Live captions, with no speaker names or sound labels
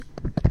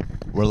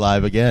We're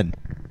live again.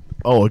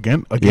 Oh,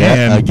 again?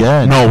 Yeah,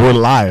 again. No, we're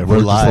live. We're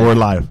live.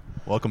 Live.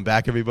 Welcome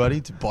back, everybody,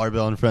 to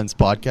Barbell and Friends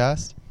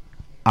podcast.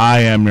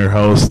 I am your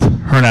host,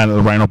 Hernan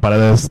El Rhino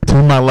Paredes.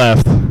 To my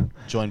left.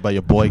 Joined by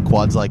your boy,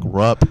 Quads Like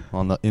Rupp,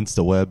 on the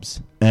Insta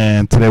webs.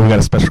 And today we got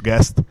a special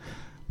guest.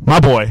 My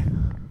boy,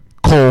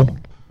 Cole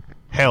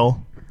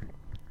Hell.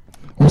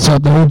 What's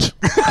up, dudes?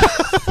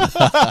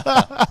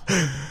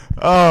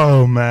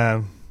 Oh,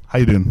 man. How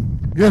you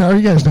doing? Good. How are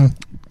you guys doing?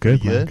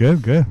 Good, You man.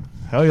 good? Good.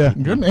 Hell yeah.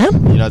 Good, man.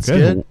 You not Good.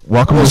 scared?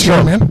 Welcome to the Sure,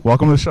 show, man.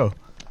 Welcome to the show.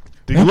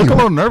 Dude, you Thank look you. a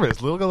little nervous.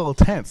 You look a little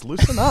tense.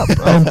 Loosen up,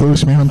 bro. I'm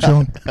loose, man. I'm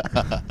chilling.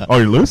 Oh,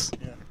 you're loose?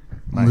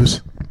 I'm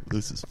loose.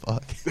 Loose as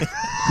fuck.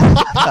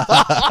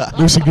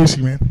 Loosey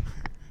goosey, man.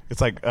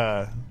 It's like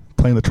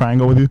playing the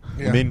triangle with you.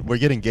 Yeah. I mean, we're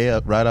getting gay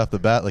up right off the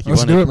bat. Like you Let's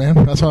want do it,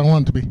 man. That's what I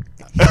want it to be.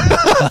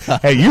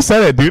 Hey, you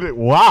said it, dude.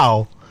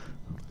 Wow.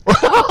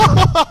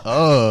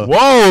 Oh, we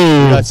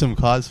Whoa. got some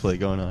cosplay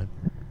going on.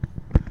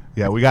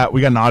 Yeah, we got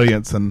an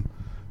audience and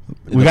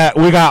we got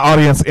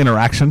audience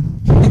interaction.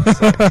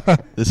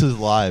 This is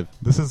live.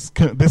 This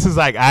is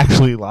like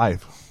actually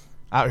live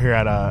out here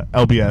at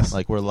LBS.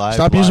 Like we're live.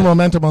 Stop using live.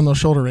 momentum on those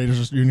shoulder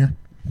raisers, Junior.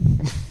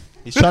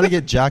 He's trying to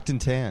get jacked and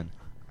tan.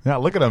 Yeah,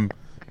 look at him.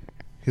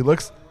 He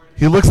looks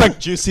like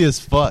Juicy as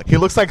fuck. he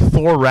looks like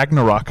Thor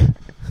Ragnarok. All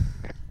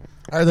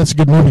right, that's a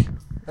good movie.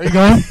 Are you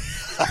going?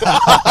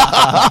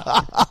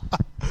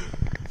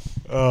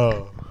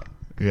 Oh,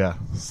 yeah.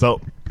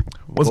 So,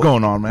 what's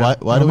going on, man? Why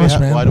do Not we much,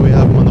 have man. Why do we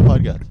have him on the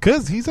podcast?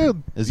 Because he's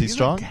Is he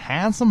strong? a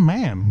handsome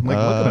man. Like,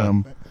 look at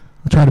him.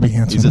 I try to be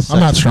handsome. He's a sex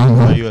I'm not strong,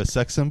 Are though. you a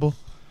sex symbol?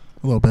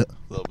 A little bit. A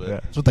little bit. Yeah.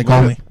 That's what they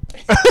call me.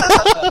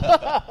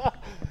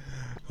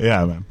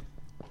 Yeah, man.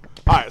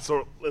 All right,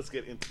 so let's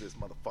get into this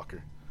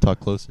motherfucker.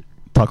 Talk closer.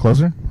 Talk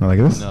closer. I like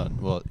this. No,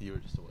 well, you were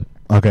just away.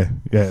 Okay.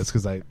 Yeah, it's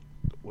because I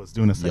was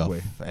doing a Yo,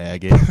 segue.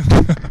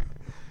 faggot.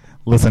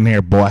 Listen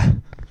here, boy.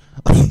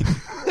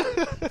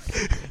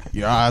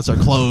 Your eyes are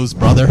closed,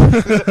 brother.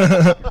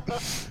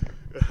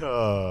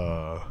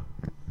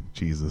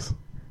 Jesus.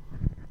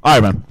 All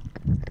right, man.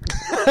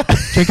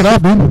 Take it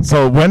off, dude.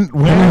 So when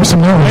me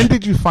some knowledge. when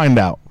did you find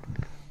out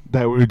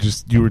that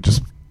you were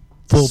just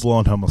full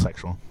blown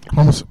homosexual?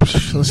 Almost,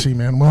 let's see,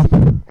 man. Well,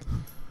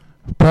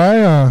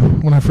 probably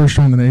when I first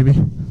joined the Navy.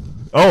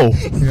 Oh,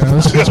 Yeah,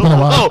 it's been a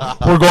while. Oh,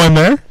 we're going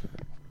there.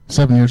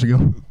 7 years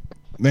ago.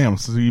 Damn.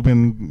 So you've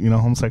been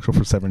homosexual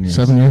for 7 years.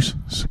 7 years.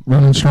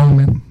 Running strong,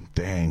 man.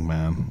 Dang,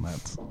 man.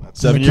 That's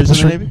 7 Keep years the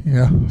in the streak- Navy?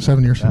 Yeah,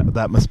 7 years.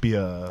 that must be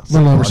a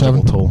Little over psychological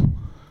 7. toll.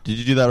 Did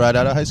you do that right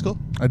out of high school?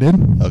 I did.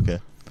 Okay.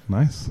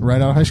 Nice.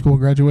 Right out of high school,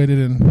 graduated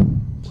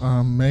in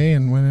May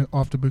and went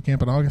off to boot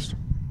camp in August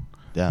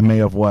Damn. May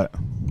of what?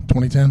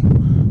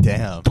 2010.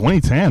 Damn.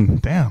 2010.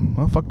 Damn.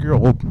 Motherfucker, you're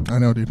old. I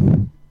know, dude.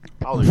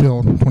 How I old are you?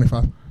 feel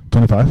 25.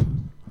 25.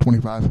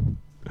 25.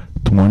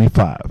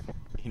 25.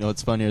 You know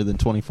what's funnier than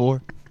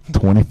 24?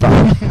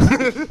 25.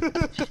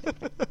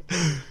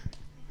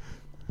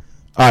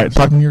 All right.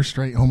 7 years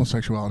straight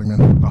homosexuality,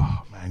 man.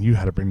 Oh, man, you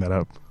had to bring that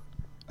up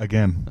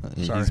again.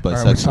 He's Sorry. All right, we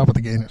bisexual. stop with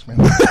the gayness, man.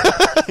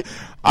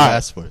 I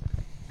asked for it.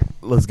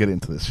 Let's get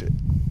into this shit.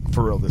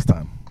 For real this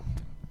time.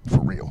 For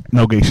real.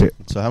 No gay shit.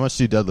 So how much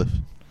do you deadlift?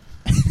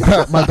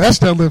 My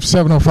best deadlift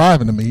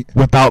 705 in the meet.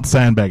 Without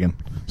sandbagging.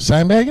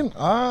 Sandbagging?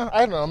 I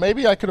don't know.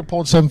 Maybe I could have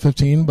pulled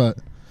 715, but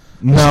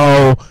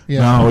No.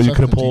 Yeah, no, you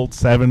could have 715. pulled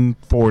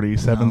 740,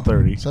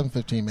 730.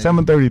 715, maybe.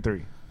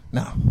 733.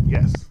 No.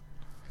 Yes.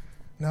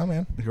 No,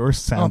 man. You're don't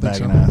think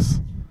sandbagging so. ass.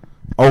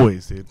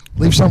 Always, dude.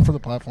 Leave some for the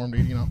platform,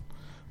 dude, you know.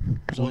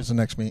 There's always the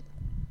next meet.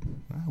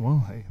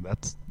 Well, hey,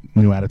 that's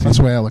new attitude. That's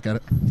the way I look at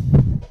it.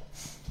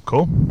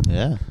 Cool.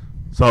 Yeah.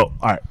 So,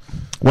 all right.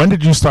 When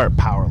did you start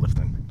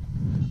powerlifting?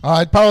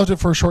 I powerlifted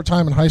for a short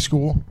time in high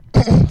school.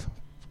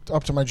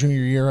 Up to my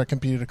junior year, I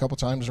competed a couple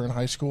times during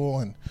high school,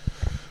 and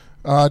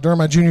during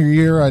my junior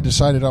year, I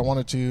decided I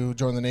wanted to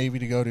join the Navy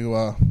to go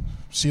to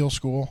SEAL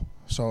school.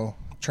 So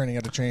training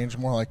had to change,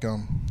 more like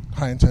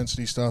high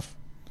intensity stuff.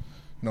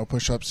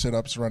 Push-ups,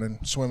 sit-ups, running,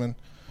 swimming,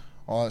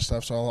 all that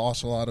stuff. So I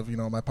lost a lot of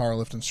my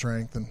powerlifting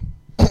strength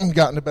and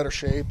got into better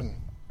shape, and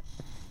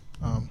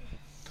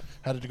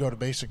had to go to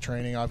basic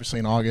training, obviously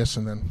in August,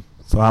 and then.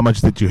 So how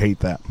much did you hate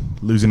that?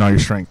 Losing all your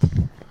strength?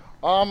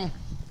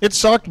 It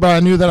sucked, but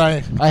I knew that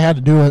I had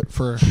to do it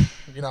for,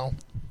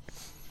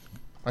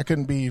 I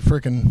couldn't be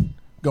freaking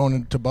going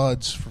into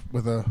buds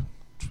with a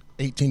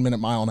 18-minute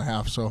mile and a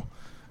half, so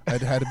I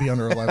had to be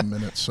under 11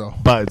 minutes. So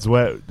Buds,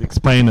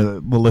 explain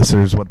to the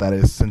listeners what that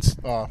is. Since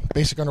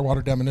basic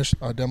underwater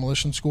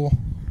demolition school.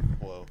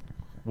 Whoa.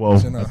 whoa,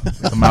 It's in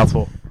it's a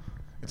mouthful.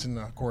 It's in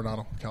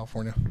Coronado,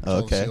 California. Oh, That's where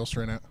the okay. SEALs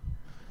train at.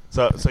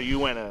 So you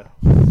went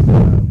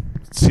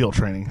SEAL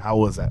training. How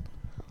was that?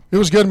 It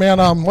was good, man.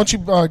 Once you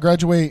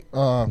graduate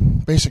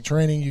basic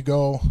training, you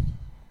go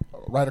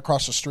right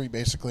across the street,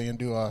 basically, and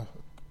do a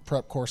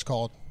prep course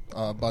called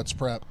Buds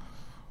Prep,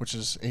 which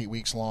is 8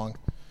 weeks long.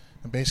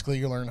 And basically,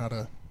 you learn how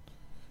to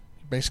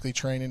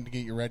training to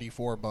get you ready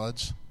for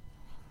Buds,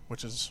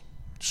 which is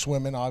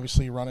swimming,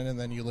 obviously, running, and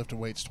then you lift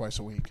weights twice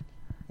a week,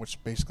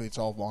 which basically it's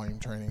all volume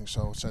training,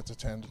 so sets of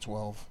 10 to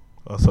 12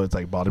 Oh, so it's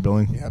like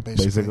bodybuilding? Yeah,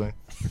 basically.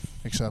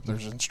 Except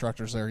there's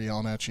instructors there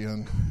yelling at you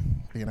and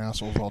being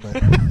assholes all day.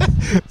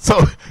 So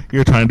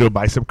you're trying to do a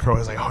bicep curl.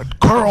 It's like,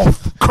 curl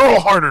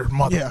harder,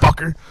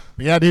 motherfucker.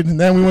 Yeah, dude. And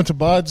then we went to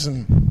Bud's,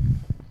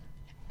 and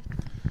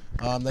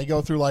they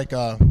go through like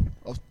a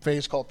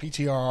phase called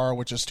PTRR,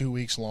 which is 2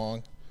 weeks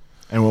long.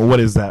 And what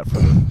is that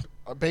for?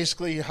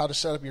 Basically, how to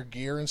set up your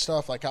gear and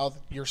stuff, like how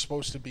you're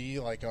supposed to be,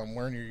 like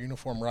wearing your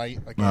uniform right.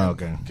 Like,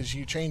 okay. Because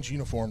you change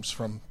uniforms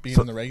from being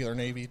in the regular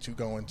Navy to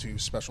going to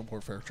special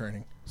warfare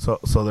training. So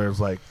there's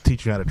like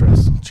teach you how to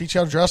dress. Teach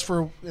you how to dress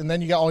and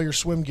then you got all your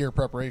swim gear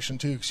preparation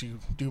too, because you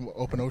do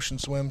open ocean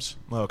swims.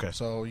 Okay.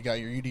 So you got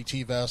your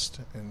UDT vest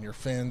and your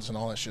fins and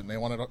all that shit, and they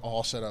want it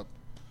all set up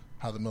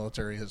how the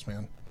military is,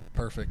 man.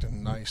 Perfect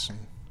and nice and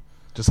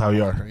just how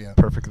you are. Yeah.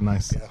 Perfect and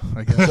nice. Yeah,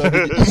 I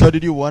guess. So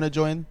did you want to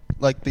join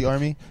like the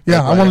Army?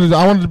 Yeah, Like,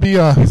 I wanted to be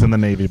He's in the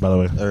Navy, by the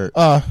way. or,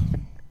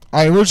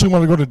 I originally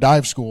wanted to go to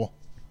dive school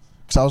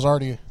because I was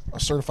already a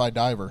certified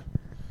diver.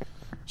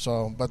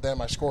 So, but then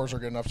my scores are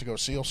good enough to go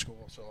SEAL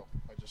school, so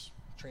I just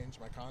changed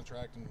my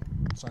contract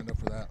and signed up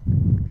for that.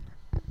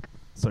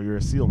 So you're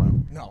a SEAL now.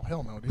 No,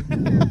 hell no,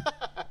 dude.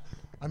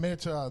 I made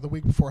it to the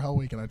week before Hell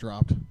Week and I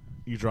dropped.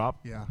 You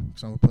dropped? Yeah,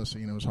 because I'm a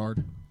pussy and it was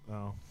hard.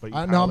 Oh, but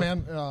No,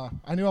 man.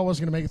 I knew I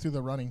wasn't gonna make it through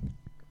the running.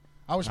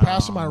 I was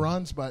passing my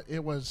runs, but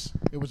it was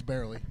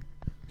barely.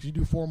 'Cause you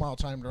do 4 mile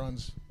timed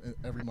runs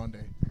every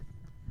Monday.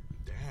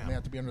 Damn. They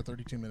have to be under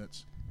 32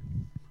 minutes.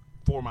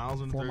 4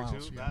 miles in 4 32?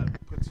 miles, yeah.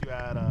 That puts you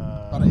at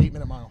About an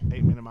 8-minute mile,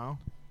 8-minute mile?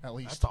 at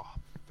least. That's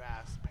a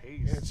fast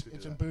pace.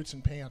 It's in boots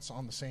and pants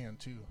on the sand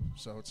too,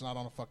 so it's not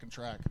on a fucking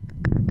track.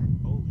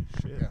 Holy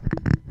shit. Yeah,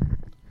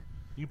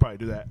 You probably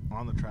do that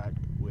on the track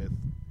with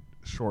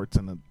shorts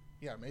and a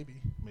yeah, maybe.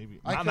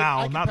 not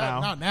now. now.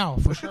 Not now,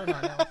 for sure.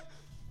 Not now.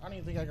 I don't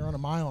even think I can run a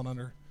mile in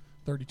under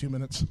 32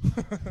 minutes.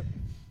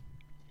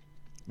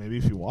 Maybe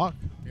if you walk.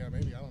 Yeah,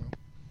 maybe. I don't know.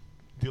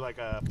 Do like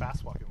a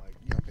fast walking, like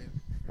Yeah, okay.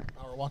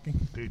 Hour walking.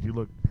 dude, you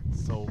look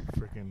so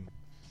freaking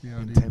Yeah,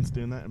 dude. intense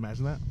doing that.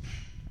 Imagine that.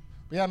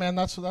 But yeah, man,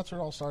 that's where it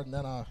all started.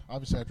 And then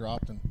obviously I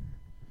dropped and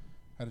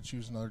had to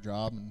choose another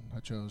job, and I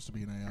chose to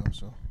be an AO.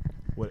 So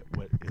What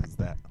is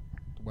that?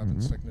 the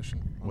weapons technician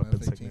on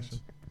Weapons F-18s. technician.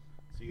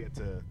 So you get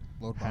to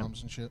Load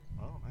bombs and shit.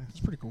 Oh, nice. It's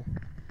pretty cool.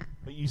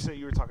 But you said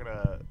you were talking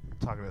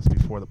to us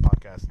before the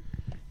podcast.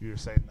 You were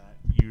saying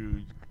that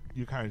you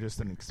kind of just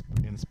an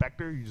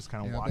inspector. You just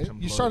kind of watch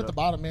them. You start at the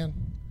bottom, man.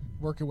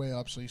 Work your way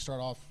up. So you start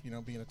off,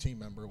 being a team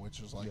member, which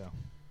is like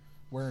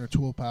wearing a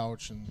tool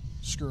pouch and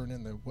screwing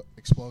in the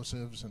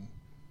explosives and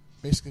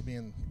basically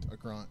being a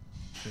grunt,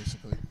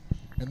 basically.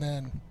 And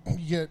then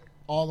you get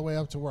all the way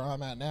up to where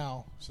I'm at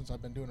now, since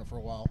I've been doing it for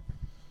a while,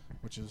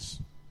 which is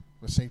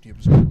the safety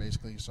observer,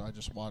 basically. So I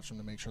just watch them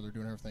to make sure they're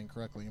doing everything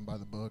correctly and by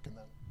the book, and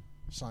then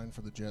sign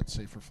for the jet,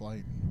 safe for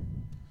flight.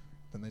 And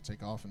then they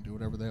take off and do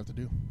whatever they have to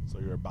do. So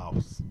you're a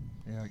boss.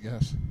 Yeah, I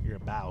guess. You're a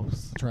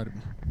boss. I try to be.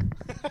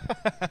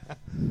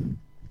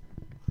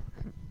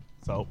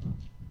 So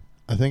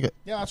I think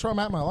Yeah, that's where I'm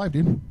at in my life,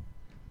 dude.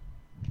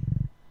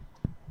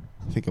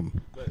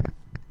 I'm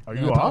are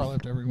Yeah, you I off?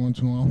 powerlift every once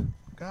in a while.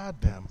 God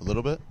damn. a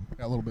little bit.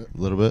 Yeah, a little bit. A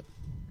little bit.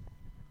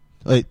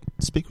 Wait,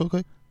 speak real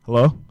quick.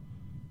 Hello? Mm-hmm.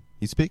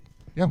 You speak?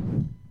 Yeah.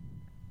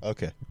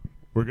 Okay.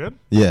 We're good?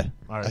 Yeah.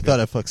 All right, I good. thought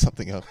I fucked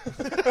something up.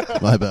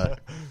 My bad.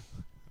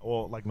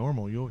 Well, like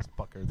normal, you always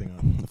fuck everything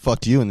up.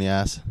 Fucked you in the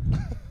ass.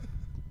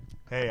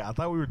 Hey, I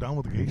thought we were done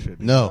with the gay shit.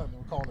 No,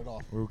 We're calling it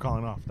off. We were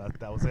calling off.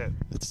 That was it.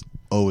 it's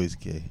always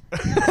gay.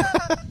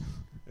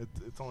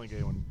 It's only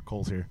gay when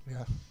Cole's here.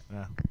 Yeah.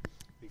 Yeah.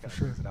 He kind of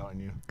sure. brings it out in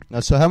you. Now,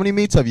 so how many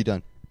meets have you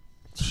done?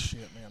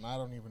 Shit, man. I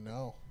don't even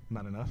know.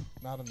 Not enough?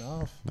 Not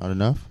enough. Not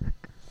enough.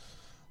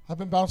 I've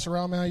been bouncing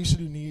around, man. I used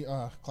to do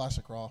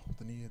classic raw,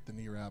 the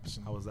knee wraps.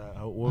 And How was that?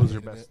 What was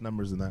your hated best it.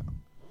 numbers in that?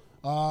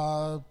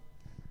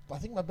 I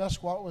think my best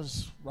squat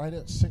was right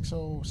at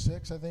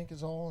 606, I think,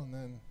 is all. And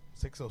then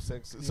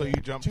 606. So yeah,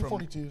 you jumped from...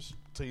 242s.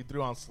 So you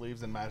threw on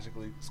sleeves and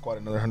magically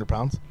squatted another 100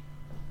 pounds?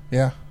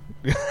 Yeah.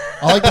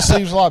 I like the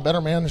sleeves a lot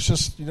better, man. It's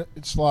just,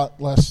 it's a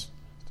lot less.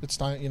 It's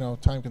time,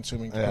 time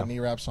consuming to Yeah. put knee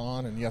wraps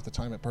on, and you have to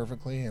time it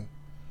perfectly. And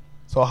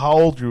So how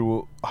old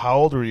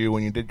were you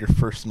when you did your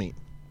first meet?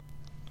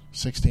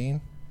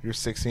 16. You're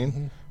 16?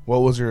 Mhm. What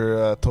was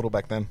your total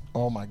back then?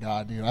 Oh my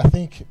god, dude! I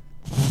think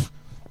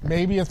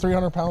maybe a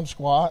 300-pound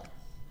squat,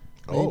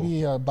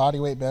 maybe a body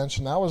weight bench,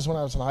 and that was when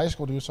I was in high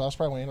school, dude. So I was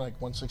probably weighing like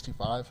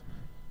 165.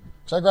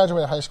 So I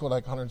graduated high school at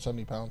like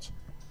 170 pounds,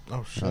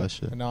 Oh, shit. Oh,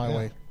 shit. and now I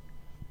weigh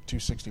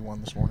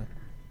 261 this morning.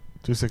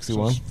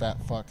 261? So fat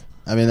fuck.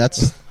 I mean,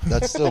 that's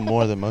still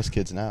more than most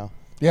kids now.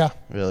 Yeah,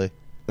 Really.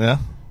 Yeah?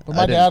 but I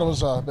my didn't- dad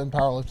was been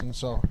powerlifting,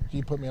 so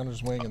he put me under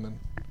his wing, and then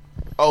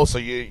Oh, so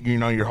you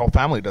know your whole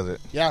family does it?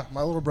 yeah,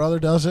 my little brother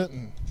does it,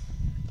 and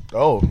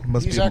Oh,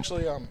 must he's be...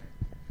 actually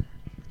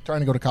trying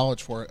to go to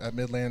college for it at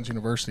Midlands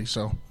University.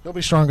 So he'll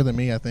be stronger than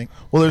me, I think.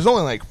 Well, there's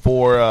only like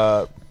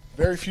four...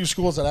 Very few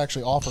schools that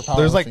actually offer powerlifting.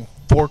 there's like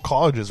 4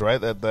 colleges, right,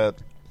 that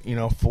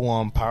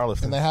full-on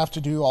powerlifting. And they have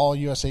to do all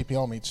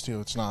USAPL meets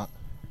too. It's not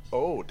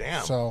Oh,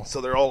 damn. So-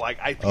 So they're all like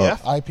IPF?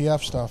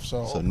 IPF stuff.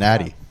 So, So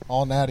natty.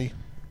 All natty.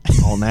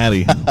 All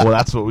natty. Well,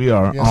 that's what we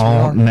are. Yes, we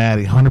all are.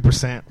 natty.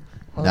 100%.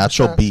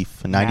 Natural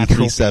beef.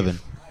 93.7.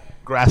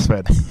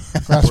 Grass-fed.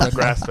 Grass-fed.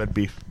 Grass-fed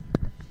beef.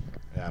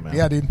 Yeah, man.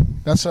 Yeah, dude.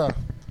 That's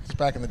it's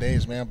back in the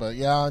days, man. But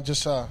yeah,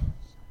 just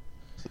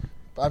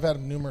I've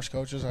had numerous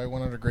coaches. I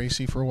went under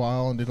Gracie for a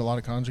while and did a lot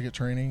of conjugate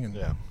training. And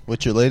Yeah.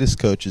 Which your latest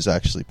coach is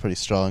actually pretty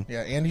strong.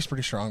 yeah, Andy's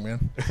pretty strong,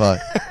 man.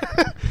 But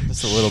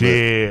just a little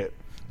bit. Shit.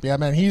 Yeah,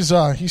 man. He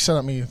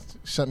set me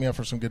up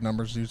for some good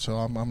numbers, dude. So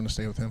I'm going to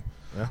stay with him.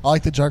 Yeah. I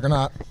like the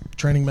Juggernaut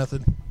training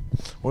method.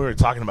 What we were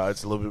talking about,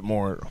 it's a little bit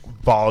more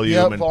volume.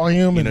 Yeah, and,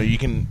 volume You know,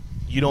 and-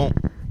 you don't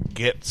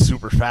get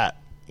super fat,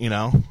 you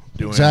know,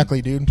 doing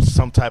Exactly, dude.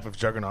 some type of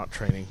juggernaut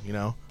training, you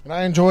know. And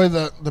I enjoy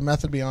the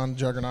method beyond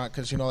Juggernaut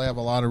because, you know, they have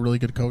a lot of really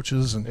good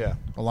coaches and Yeah.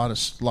 a lot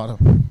of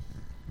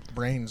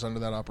brains under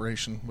that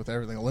operation with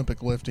everything,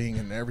 Olympic lifting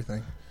and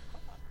everything.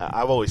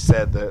 I've always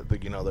said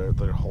that you know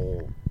their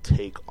whole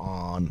take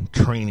on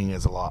training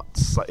is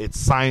it's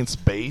science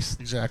based.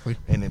 Exactly.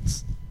 And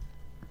it's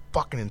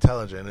fucking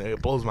intelligent.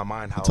 It blows my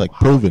mind how It's, like,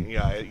 proven.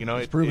 Yeah, you know,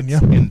 It's proven,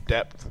 it's yeah. in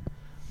depth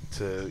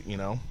to, you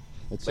know.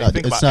 It's Like, not.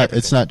 think It's about not. everything.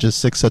 It's not just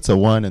 6 sets of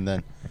 1 and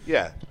then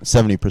Yeah.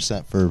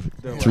 70% for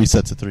They're 3 like-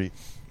 sets of 3.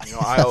 You know,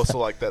 I also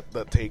like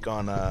that take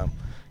on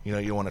you know,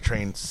 you want to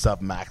train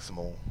sub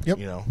maximal. Yep.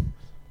 You know,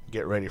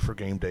 get ready for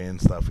game day and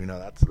stuff. You know,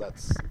 that's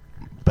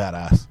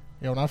badass.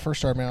 Yeah, when I first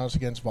started, man, I was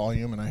against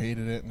volume and I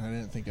hated it and I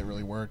didn't think it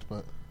really worked,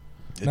 but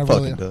It I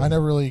fucking does.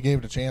 never really gave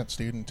it a chance,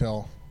 dude,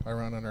 until I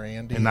ran under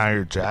Andy. And now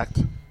you're jacked.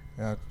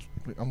 Yeah,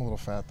 I'm a little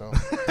fat though.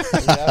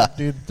 Yeah,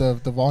 dude, the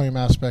volume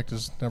aspect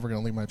is never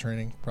going to leave my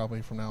training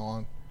probably from now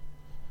on.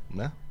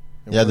 Yeah.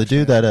 It Yeah, the works,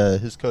 dude man.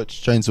 that his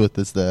coach trains with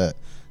is that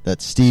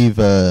Steve.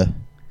 I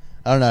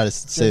don't know how to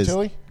say his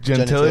Gentili?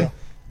 Gentili?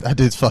 That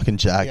dude's fucking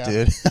jacked, Yeah.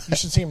 dude. You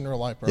should see him in real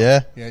life, bro.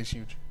 Yeah? Yeah, he's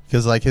huge.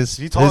 Because like his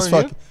he taller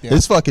than you? Yeah.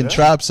 his fucking Yeah.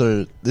 traps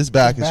are this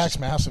back His is back's just,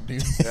 massive,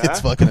 dude. Yeah? it's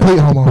fucking Complete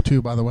homo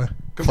too, by the way.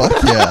 fuck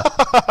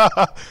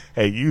yeah.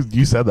 Hey,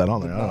 you said that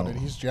on there. I No, don't dude,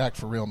 know. he's jacked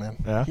for real, man.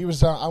 Yeah? He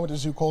was. I went to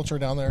Zoo Culture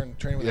down there and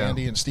trained with Yeah.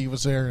 Andy, and Steve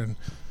was there, and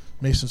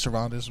Mason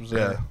Cervantes was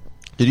there. Yeah.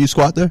 Did you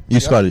squat there? You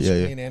Yep, squatted, yeah,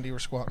 Me yeah. and Andy were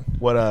squatting.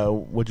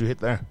 What'd you hit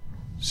there?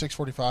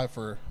 645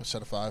 for a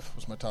set of 5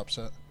 was my top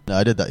set. No,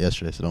 I did that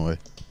yesterday, so don't worry.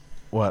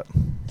 What?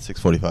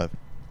 645.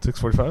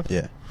 645?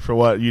 Yeah, For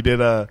what? You did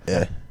yeah,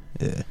 yeah.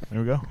 there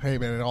we go. Hey,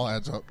 man, it all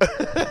adds up.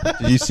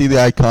 Did you see the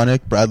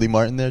iconic Bradley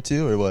Martin there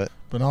too, or what?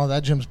 But no,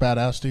 that gym's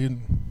badass, dude.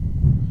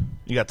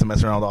 You got to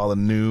mess around with all the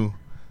new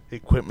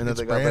equipment that It's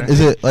they got there. brand Is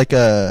it like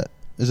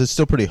is it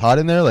still pretty hot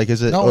in there? Like,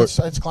 is it? No, or-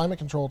 it's climate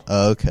controlled.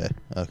 Oh, okay,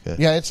 okay.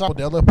 Yeah, it's not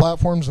deadlift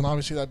platforms, and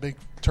obviously that big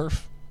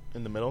turf,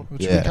 In the middle?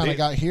 which Yeah. we kind They- of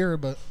got here.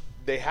 But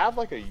They have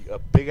like a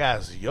big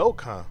ass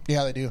yoke, huh?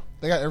 yeah, they do.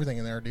 They got everything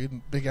in there,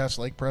 dude. Big ass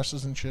leg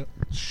presses and shit.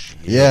 Shit.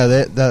 Yeah,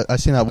 that I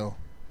seen that. So,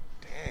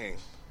 Dang.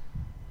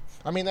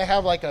 I mean, they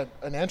have like an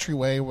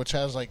entryway which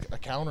has like a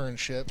counter and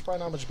shit. It's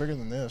probably not much bigger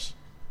than this.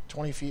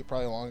 20 feet,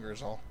 probably longer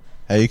is all.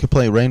 Hey, you could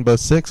play Rainbow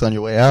Six on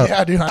your way out.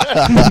 Yeah, dude.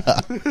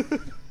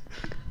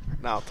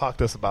 Now talk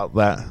to us about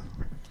that.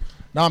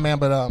 No, man,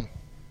 but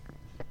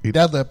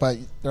deadlift. But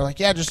they're like,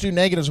 yeah, just do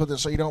negatives with it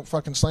so you don't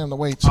fucking slam the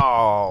weights.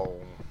 Oh.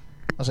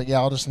 I was like, yeah,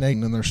 I'll just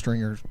negative, and they're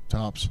stringer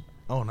tops.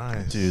 Oh,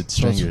 nice. Dude,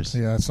 So it's- stringers.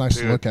 yeah, it's nice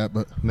Dude. to look at,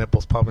 but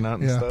Nipples popping out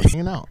and Yeah. stuff.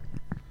 You know.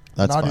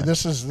 That's no, fine. dude,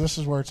 this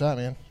is where it's at,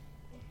 man.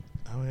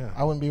 Oh, yeah.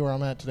 I wouldn't be where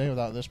I'm at today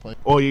without this place.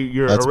 Well,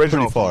 you're That's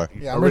original. pretty far.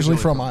 Yeah, I'm originally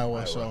from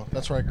Iowa, so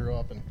that's where I grew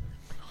up, and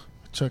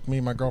it took me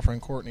and my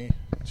girlfriend Courtney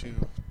to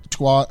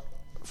squat,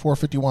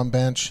 451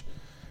 bench,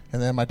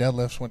 and then my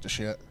deadlifts went to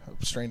shit.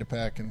 I strained a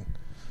pec, and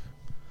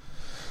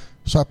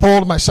so I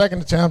pulled my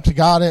second attempt,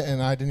 got it,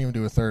 and I didn't even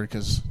do a third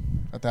because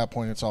at that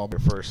point it's all. Your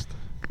first.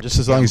 Just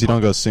as long as you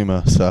don't go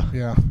sumo. So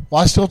Yeah.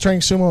 Well, I still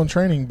train sumo in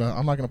training, but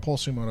I'm not going to pull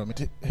sumo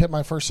to me. Hit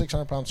my first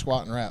 600-pound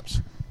squat in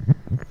reps.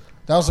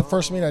 That was the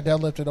first meet I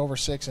deadlifted over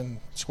 6 and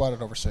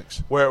squatted over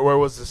 6. Where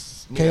was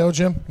this? KO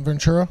gym,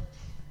 Ventura.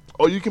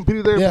 Oh, you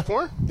competed there Yeah.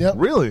 before? Yep.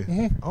 Really?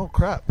 Mhm. Oh,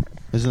 crap.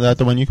 isn't that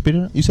the one you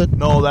competed in? You said?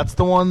 No, that's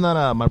the one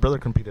that my brother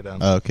competed on.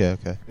 Oh, okay,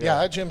 okay. Yeah,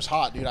 that gym's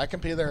hot, dude. I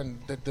competed there in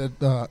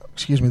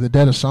the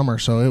dead of summer,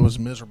 so it was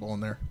miserable in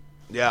there.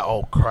 Yeah.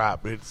 Oh,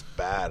 crap. It's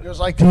bad. It was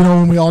like, you know,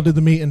 when we all did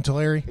the meet in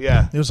Tulare?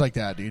 Yeah. It was like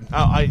that, dude.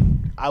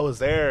 I was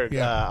there.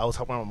 Yeah. I was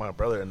helping out with my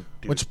brother, and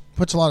dude, Which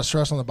puts a lot of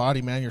stress on the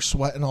body, man. You're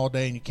sweating all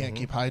day and you can't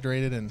keep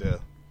hydrated, and yeah.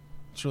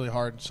 it's really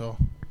hard. So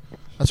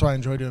that's why I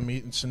enjoy doing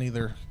meets in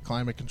either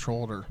climate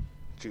controlled or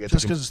Did you get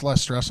just to because it's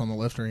less stress on the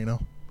lifter, you know?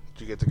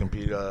 did you get to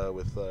compete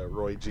with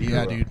Roy G?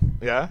 Yeah, or, dude.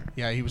 Yeah.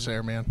 Yeah, he was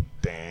there, man.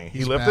 Dang.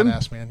 He's he lifted.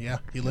 badass, man. Yeah,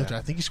 he lifted. Yeah.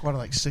 I think he squatted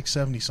like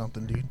 670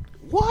 something, dude,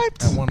 What?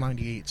 at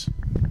 198s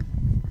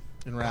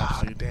in reps,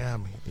 God dude.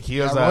 damn. He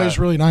Yeah, was Roy's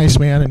really nice,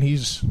 man, and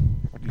he's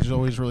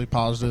always really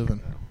positive,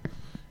 and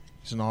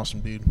he's an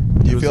awesome dude.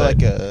 Do you was feel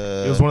like- like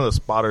He was one of the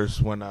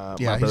spotters when my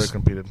brother he's,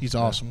 competed. He's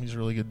Yeah. awesome. He's a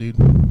really good dude.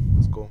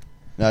 That's cool.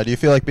 now? Do you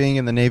feel like being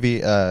in the Navy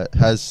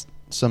has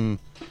some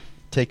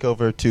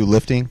takeover to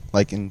lifting,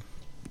 like in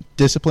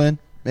discipline,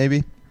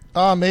 maybe?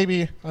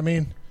 Maybe. I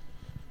mean,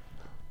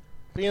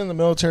 being in the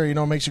military, you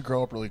know, makes you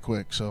grow up really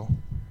quick. So,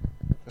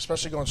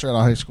 especially going straight out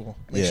of high school.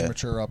 Makes Yeah. you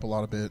mature up a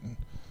lot a bit. And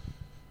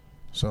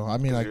so I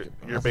mean,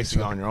 You're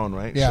basically on your own,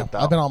 right? Yeah, Shipped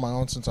out. I've been on my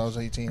own since I was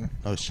 18.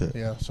 Oh shit.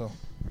 Yeah, so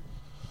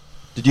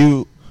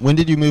When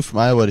did you move from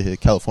Iowa to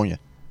California?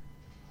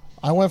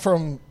 I went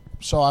from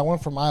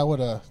Iowa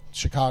to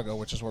Chicago,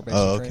 which is where basic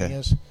Oh, okay. training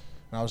is.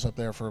 And I was up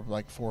there for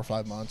like 4 or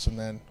 5 months, and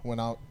then went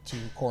out to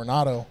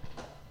Coronado.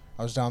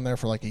 I was down there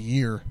for like a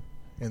year,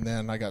 and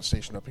then I got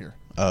stationed up here.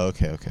 Oh,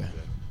 okay.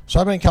 So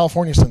I've been in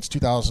California since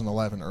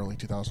 2011, early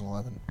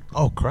 2011.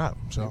 Oh crap!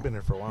 So You've been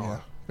here for a while. Yeah,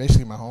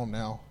 basically my home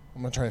now.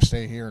 I'm gonna try to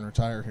stay here and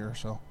retire here.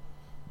 So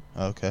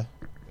Okay.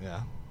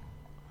 Yeah.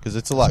 Because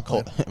it's a lot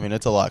cold. I mean,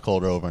 it's a lot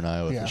colder over in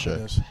Iowa yeah, for sure.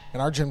 it is.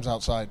 And our gym's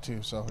outside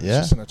too, so it's Yeah?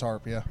 just in a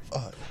tarp. Yeah,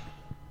 Fuck.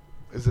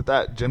 Is it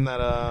that gym that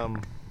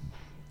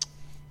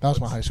that was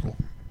my high school.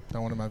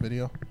 That one in my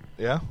video.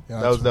 Yeah.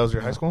 Yeah, that was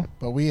your yeah. high school.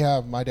 But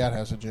my dad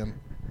has a gym.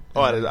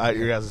 Oh, at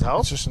your guys' It's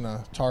house. just in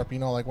a tarp,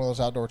 like one of those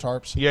outdoor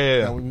tarps.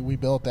 Yeah. We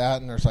built that,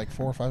 and there's like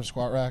 4 or 5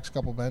 squat racks, a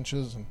couple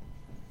benches, and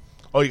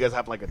Oh, you guys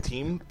have like a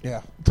team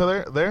yeah.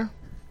 to there?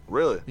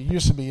 Really? It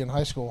used to be in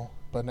high school,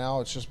 but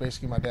now it's just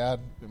basically my dad,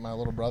 my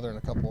little brother, and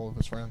a couple of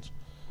his friends.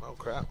 Oh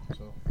crap!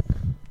 So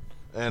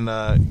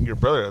And your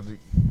brother, the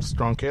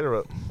strong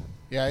caterer.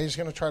 yeah, he's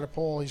gonna try to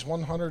pull. He's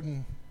 100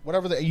 and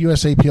whatever the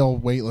USAPL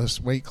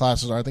weight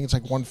classes are. I think it's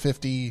like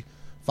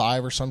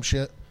 155 or some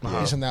shit.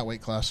 He's in that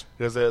weight class.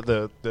 Because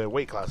the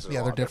weight classes. Are Yeah,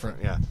 a they're lot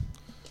different. Yeah.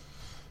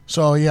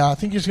 So yeah, I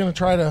think he's gonna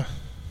try to.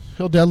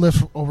 He'll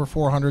deadlift over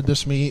 400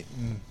 this meet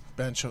and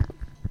bench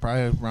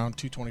probably around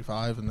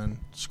 225, and then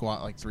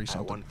squat like 3 At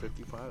something.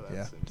 155.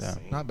 That's Yeah.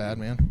 insane. Not bad,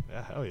 man.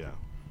 Yeah, hell yeah.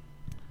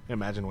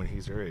 Imagine when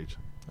he's your age,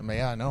 I mean,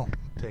 yeah, I know.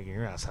 taking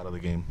your ass out of the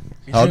game.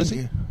 How old is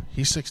he?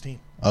 He's 16.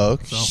 Oh,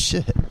 So-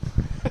 shit.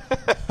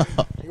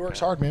 He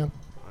works hard, man.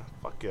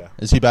 Fuck yeah.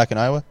 Is he back in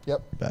Iowa?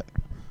 Yep. Back.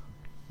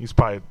 He's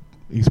probably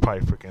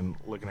freaking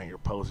looking at your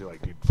pose. You're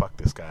like, dude, fuck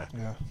this guy.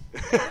 Yeah.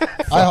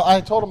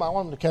 I told him I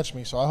want him to catch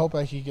me, so I hope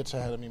he gets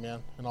ahead of me, man.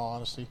 In all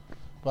honesty,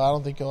 but I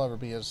don't think he'll ever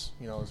be as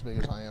big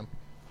as I am.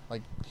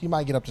 Like he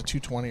might get up to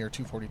 220 or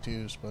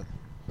 242s, but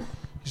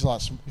he's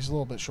a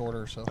little bit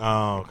shorter. So,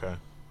 Oh, okay.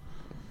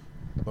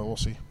 but we'll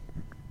see.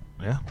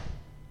 Yeah.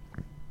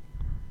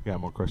 You got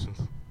more questions?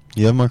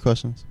 You have more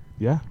questions?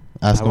 Yeah.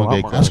 Ask I him have a a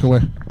good lot more. Ask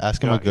away.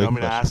 Ask him You a good want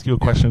me to question. ask you a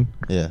question?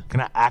 Yeah.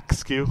 Can I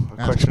ask you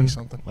a Ask question? me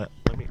something.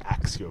 Let me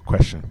ask you a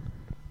question.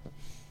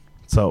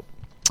 So,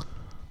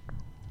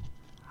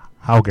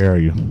 how gay are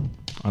you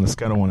on a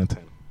scale of 1 to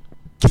 10?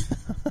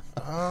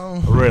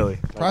 Really?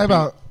 Probably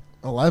about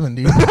 11,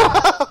 dude.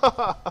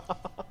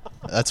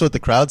 That's what the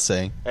crowd's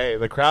saying. Hey,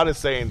 the crowd is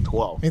saying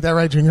 12. Ain't that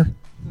right, Junior?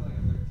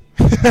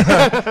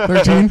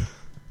 13?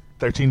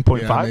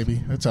 13.5? Yeah,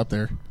 maybe. It's up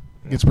there.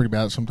 It gets pretty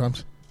bad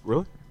sometimes.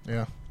 Really?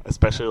 Yeah.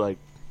 Especially like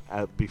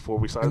before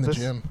we started In the this?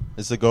 gym.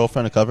 Is the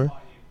girlfriend a cover?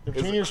 If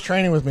Junior's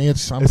training with me, I'm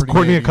Is pretty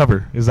Courtney gay, a dude.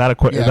 cover? Is that a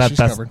question? Yeah, she's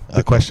that's covered.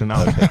 the question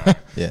now.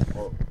 Yeah.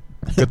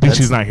 Good thing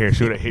she's not here.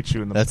 She would have hit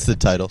you in the. That's the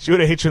title. She would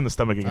have hit you in the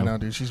stomach again. I know,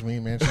 dude. She's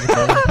mean, man. She's a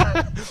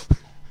brother.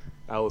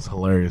 That was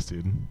hilarious,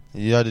 dude.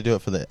 You had to do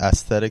it for the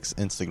aesthetics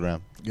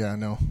Instagram. Yeah, I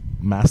know.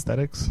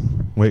 Masthetics?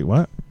 Wait,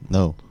 what?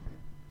 No.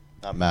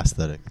 Not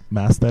masthetic.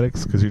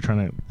 Masthetics? Because you're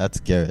trying to. That's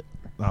Garrett.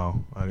 Oh,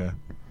 okay.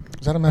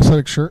 Is that a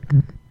Masthetic shirt?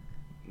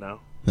 No.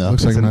 No.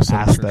 Looks It's like an a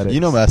Masthetic shirt. aesthetic. You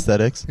know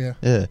masthetics. Yeah.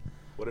 Yeah.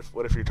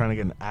 What if you're trying to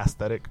get an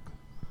aesthetic?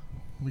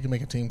 We can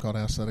make a team called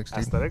Aesthetics, dude.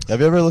 Aesthetics? Have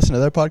you ever listened to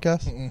their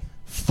podcast? Mm-mm.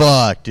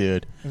 Fuck,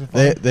 dude. Is it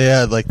funny? They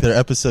had like their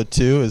episode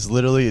 2 is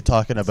literally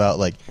talking about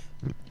like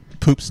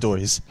poop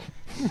stories.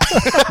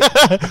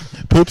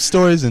 Poop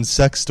stories and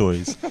sex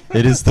stories.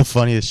 It is the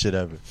funniest shit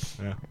ever.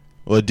 Yeah.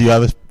 Well, do you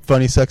have a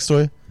funny sex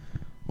story?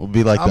 We'll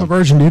be like I'm a them.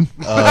 virgin, dude.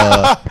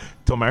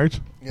 Till marriage?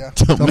 Yeah.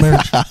 Till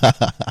marriage.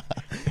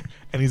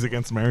 And he's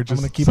against marriages.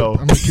 I'm gonna keep so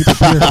it. I'm gonna keep it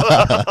pure.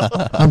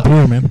 I'm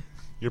pure, man.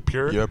 You're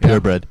pure? You're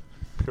purebred.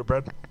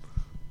 Purebred?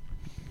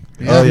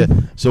 Oh yeah.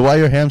 So why are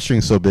your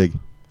hamstrings so big?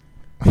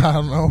 I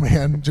don't know,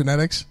 man.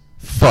 Genetics.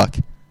 Fuck.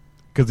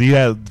 Because he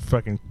had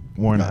fucking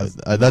worn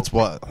That's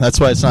why. That's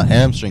why it's not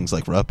hamstrings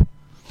like Rupp.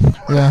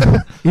 Yeah.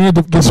 You need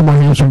to get some more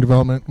hamstring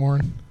development,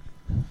 Warren.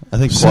 I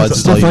think quads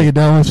is all Stuff like you. your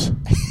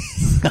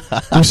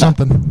deadlifts. Do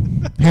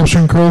something.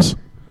 Hamstring curls.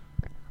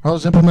 Are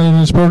those implemented in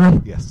this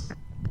program? Yes.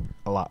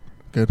 A lot.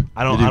 Good.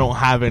 I don't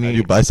have I any.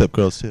 do bicep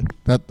curls too.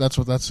 That's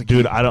the key.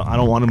 Dude, I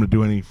don't want him to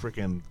do any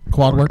freaking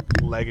Quad work.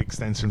 leg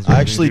extensions. or I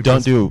actually anything.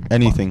 don't do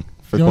anything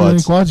for You don't do any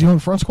quads. quads? You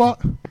want a front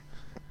squat?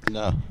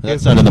 No,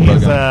 that's not in the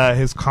his, program.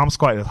 his comp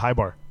squat is high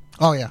bar.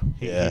 Oh yeah.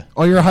 Yeah,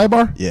 Oh, you're a high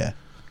bar? yeah.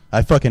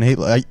 I fucking hate.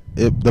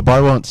 The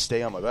bar won't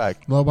stay on my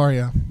back. Low bar,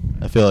 yeah.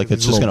 I feel like He's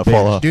it's a just little gonna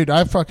fall bitch. off. Dude,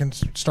 I fucking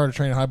started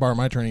training high bar in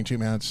my training too,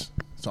 man. It's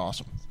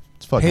awesome.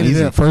 It's fucking Hated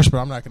easy. it at first, but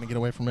I'm not going to get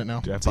away from it now.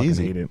 Dude, I It's fucking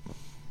easy. hate it.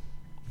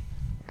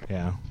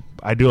 Yeah,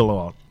 I do a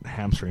little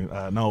hamstring.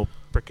 No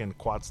freaking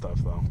quad stuff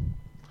though.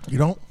 You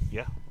don't?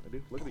 Yeah, I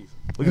do. Look at these.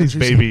 Look They're at these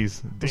juicy.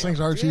 babies. Those Damn. things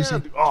are juicy.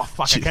 Dude. Oh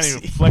fuck! I can't even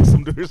Juicy. flex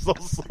them. Dude, they're so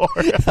sore.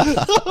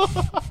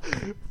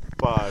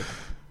 Fuck.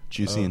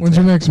 Juicy and When's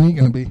your next meet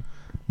going to be?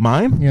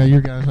 Mine? Yeah,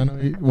 you guys. I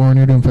know, Warren,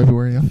 you're doing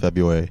February, yeah?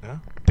 February. Yeah.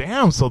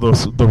 Damn. So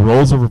the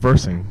roles are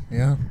reversing.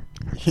 Yeah.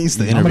 He's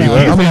the I'm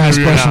interviewer. gonna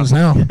ask questions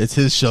now. It's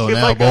his show It's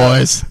now, like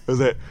boys. Is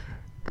it?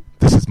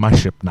 This is my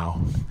ship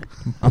now.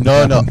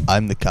 No,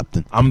 I'm the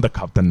captain. I'm the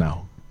captain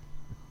now.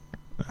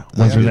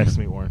 When's your next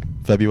meet, Warren?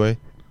 February.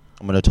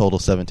 I'm gonna total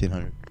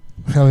 1,700.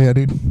 Hell yeah,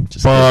 dude.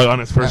 Just Fuck, on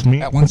his first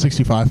meet? At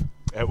 165.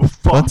 Fuck.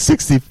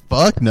 160.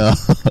 Fuck no.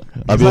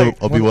 I'll be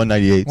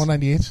 198.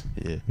 198.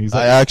 Yeah. He's I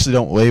like- actually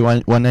don't weigh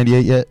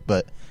 198 yet,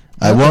 but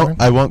I Okay, won't. man.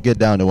 I won't get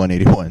down to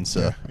 181.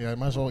 So Yeah, I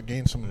might as well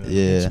gain some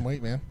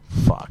weight, man.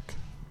 Fuck.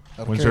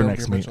 That'll When's carry your over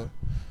next here meet? eventually.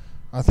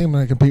 I think I'm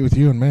gonna compete with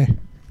you in May.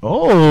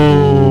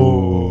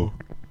 Oh.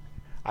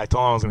 I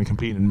told him I was going to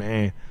compete in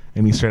May,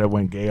 and he straight up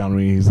went gay on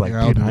me. He's like,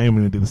 Yeah, I'll dude, do I it. am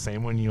going to do the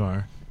same when you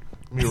are.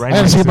 I mean, right I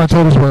gotta see if my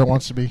total's where it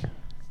wants to be.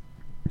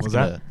 Was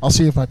Yeah. that? I'll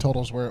see if my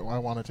total's where I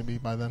want it to be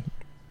by then.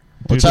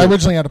 Dude, I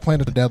originally had to plan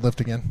to deadlift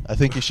again. I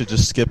think you should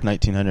just skip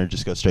 1900.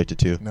 Just go straight to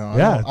 2. No,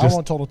 Yeah, I just-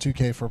 won't total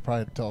 2K for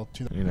probably till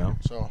 2. You know?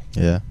 So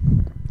Yeah.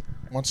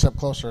 one step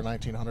closer to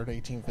 1900,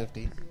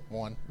 1850,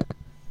 1.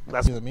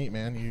 That's Do the meet,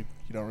 man. You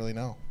don't really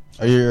know.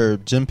 Are your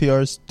gym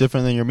PRs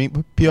different than your meet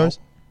PRs?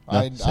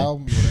 No, same. I'll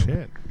be whatever.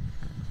 shit.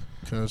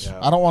 Because Yeah.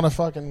 I don't want to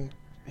fucking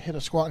hit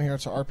a squat in here.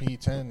 It's a RPE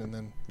 10, and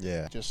then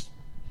Yeah.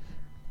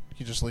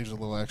 he just leaves a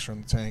little extra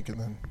in the tank, and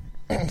then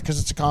because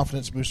it's a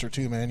confidence booster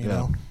too, man. You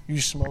know,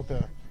 you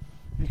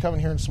come in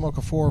here and smoke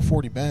a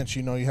 440 bench.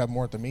 You know, you have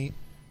more at the meet.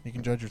 You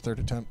can judge your third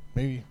attempt.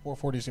 Maybe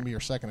 440 is gonna be your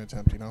second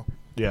attempt. You know,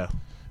 Yeah.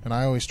 and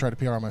I always try to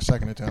PR on my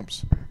second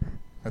attempts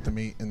at the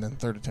meet, and then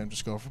third attempt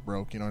just go for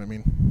broke. You know what I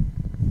mean?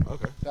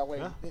 Okay.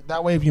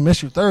 That way, if you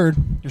miss your third,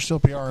 you're still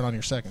PRing on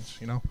your seconds.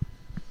 You know,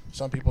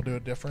 some people do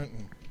it different.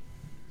 And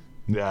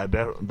Yeah,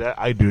 that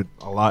I do it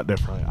a lot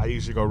differently. I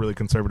usually go really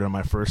conservative on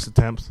my first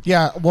attempts.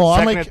 yeah, well,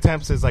 Second I make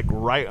attempts is like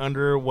right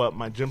under what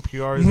my gym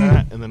PR is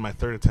at, and then my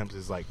third attempt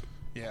is like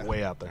Yeah.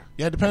 way out there.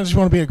 Yeah, it depends if you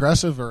want to be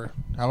aggressive or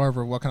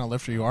however what kind of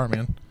lifter you are,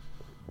 man.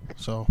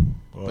 So,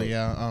 but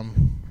yeah,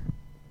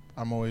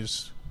 I'm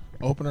always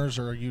openers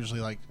are usually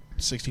like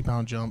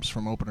 60-pound jumps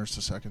from openers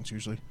to seconds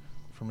usually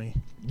for me.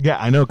 Yeah,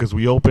 I know because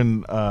we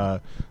opened.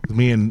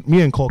 Me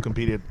and Cole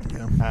competed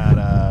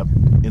at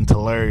in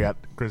Tulare at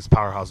Chris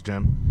Powerhouse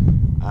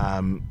Gym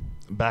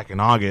back in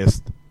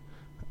August,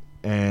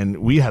 and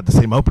we had the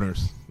same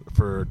openers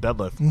for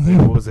deadlift.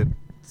 Mhm. What was it?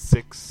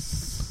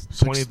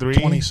 623?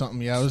 20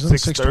 something. Yeah, it was in the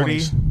 630?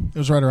 620s. It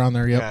was right around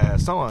there. Yep. Yeah,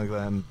 something like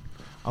that. And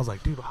I was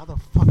like, dude, how the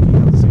fuck do you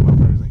have the same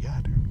opener? He's like, yeah,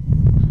 dude.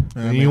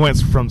 Yeah, And he went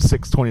from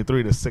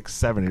 623 to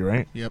 670,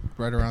 right? Yep,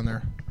 right around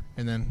there,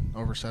 and then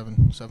over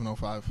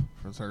 705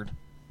 for third.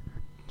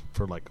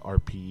 For like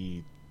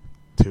RP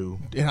 2.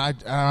 And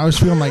I was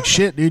feeling like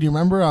shit, dude. You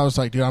remember? I was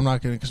like, dude, I'm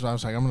not gonna, because I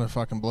was like, I'm gonna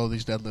fucking blow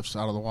these deadlifts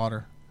out of the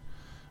water.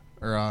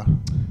 Or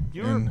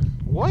You were, and-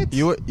 what?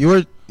 You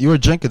were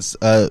drinking.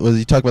 Was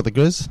you talking about the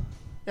Grizz?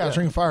 yeah, I was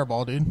drinking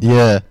Fireball, dude.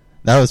 Yeah,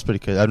 that was pretty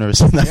good. I've never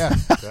seen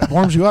that. Yeah,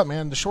 warms you up,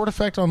 man. The short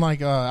effect on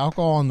like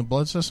alcohol on the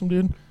blood system,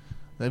 dude.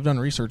 They've done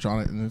research on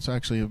it, and it's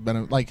actually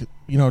been like,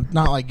 you know,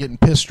 not like getting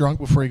pissed drunk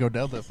before you go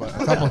deadlift,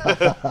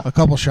 but a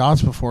couple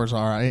shots before is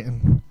all right.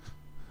 And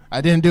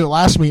I didn't do it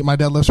last meet. My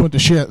deadlifts went to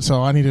shit,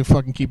 so I need to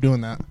fucking keep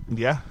doing that.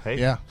 Yeah, hey.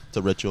 Yeah, It's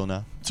a ritual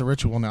now. it's a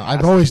ritual now. Yeah, I've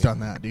that's always the- done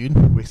that,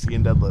 dude. Whiskey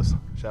and deadlifts.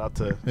 Shout out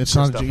to It's Chris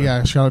not. Duffer.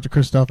 Yeah, shout out to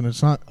Chris Duffin.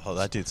 It's not. Oh,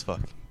 that dude's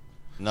fuck.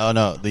 No.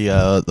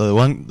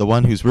 The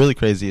one who's really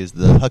crazy is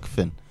the Huck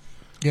Finn.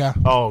 Yeah,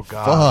 Oh,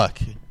 God.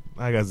 Fuck.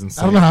 That guy's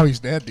insane. I don't know how he's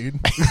dead, dude.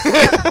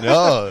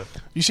 No.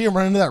 You see him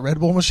run into that Red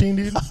Bull machine,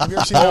 dude? Have you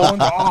ever seen that one?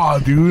 Oh,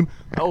 dude.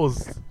 That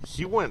was...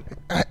 He went...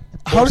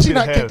 How does he shit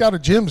not ahead. kicked out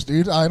of gyms,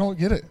 dude? I don't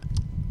get it.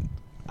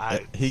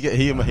 He has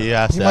He to must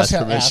ask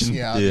have ass. permission.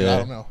 Yeah, dude, I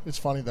don't know. It's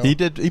funny though. He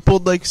did. He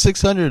pulled like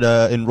 600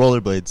 in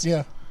rollerblades.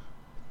 Yeah.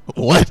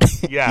 What?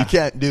 Yeah. You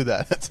can't do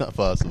that. That's not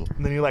possible.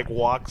 And then he, like,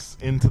 walks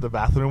into the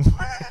bathroom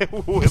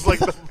with, like,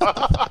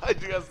 the...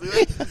 Did you guys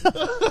see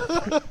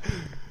that?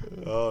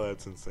 Oh,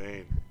 that's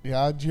insane.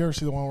 Yeah, did you ever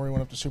see the one where he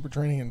went up to super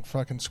training and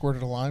fucking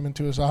squirted a lime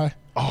into his eye?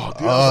 Oh,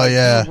 dude. Oh, I was like,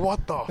 yeah. dude,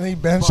 what the And he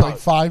benched fuck? like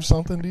 5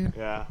 something, dude.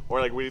 Yeah. Or,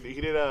 like,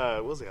 he did,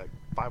 what was it, like,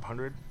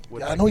 500?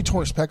 With, Yeah, I like, know he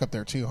tore his pec up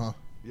there too, huh?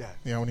 Yeah.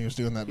 Yeah, when he was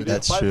doing that He video.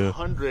 did That's true.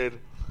 500,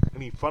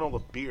 and he funneled a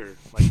beer,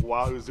 like,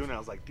 while he was doing it. I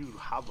was like, dude,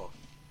 how the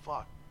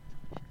fuck?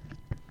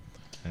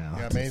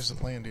 Yeah, May's the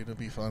plan, dude. It'll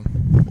be fun.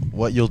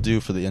 What you'll do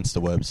for the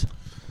InstaWebs?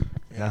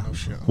 Yeah, no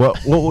shit.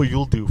 What will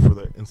you do for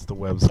the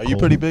InstaWebs? Are you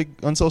pretty big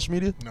on social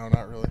media? No,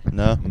 not really.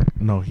 No.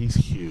 No, he's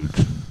huge.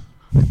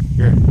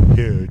 You're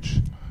huge.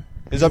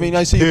 Because I mean,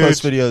 I see you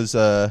post videos,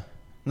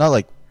 not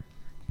like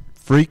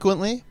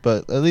frequently,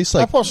 but at least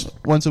like I post-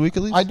 once a week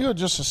at least. I do it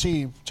just to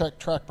see,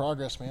 track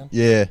progress, man.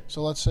 Yeah.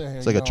 So let's say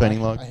It's like a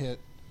training log. I hit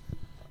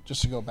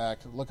just to go back,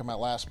 look at my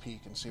last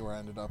peak and see where I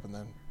ended up, and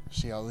then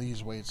see how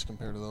these weights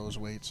compare to those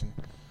weights. And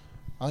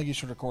I think you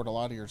should record a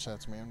lot of your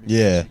sets, man. Because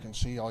Yeah. you can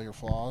see all your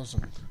flaws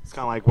and It's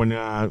kind of like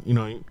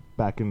when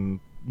back in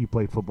you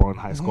played football in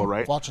high school,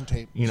 right? watching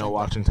tape. You know, same thing.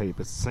 watching tape.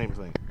 It's the same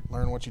thing.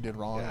 Learn what you did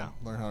wrong, Yeah. and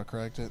learn how to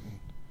correct it. And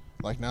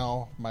like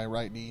now, my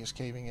right knee is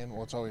caving in.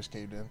 Well, it's always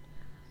caved in.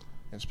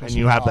 It's And pissing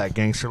you me have off. that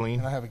gangster And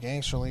lean. I have a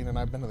gangster lean, and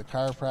I've been to the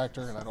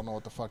chiropractor, and I don't know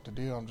what the fuck to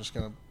do. I'm just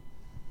gonna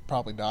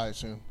probably die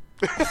soon.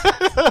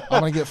 I'm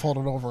gonna get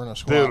folded over in a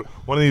squat. Dude,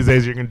 one of these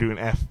days you're gonna do an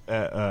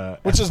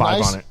Which F5 is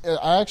nice. on it.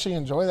 I actually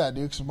enjoy that,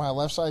 dude, because my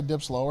left side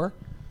dips lower.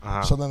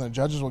 Uh-huh. So then the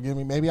judges will give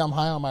me, maybe I'm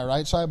high on my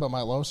right side, but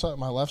my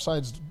left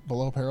side's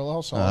below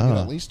parallel, so I'll get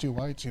at least 2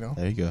 whites. You know,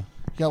 There you go. you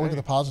gotta look at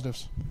the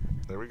positives.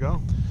 There we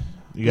go.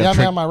 You Yeah, got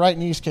man, my right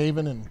knee's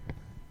caving, and it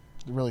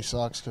really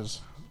sucks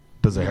because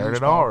Does it hurt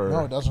at all? Or?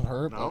 no, it doesn't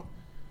hurt. No?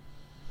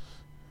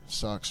 But it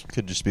sucks.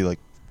 Could just be like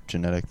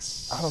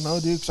genetics. I don't know,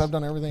 dude, because I've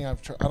done everything. I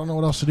don't know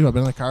what else to do. I've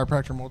been to the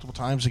chiropractor multiple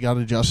times. I got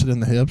adjusted in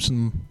the hips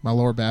and my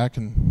lower back,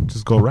 and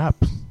Just go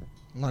reps.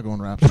 I'm not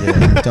going wraps.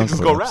 Yeah, don't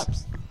Just go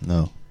reps.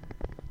 No.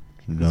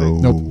 No.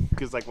 Nope.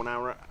 Because like when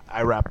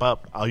I wrap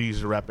up, I'll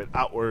usually wrap it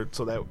outward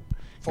so that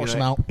Force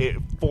them out. It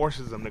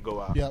forces them to go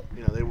out. Yep.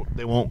 You know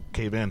they won't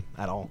cave in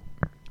at all.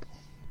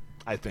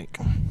 I think.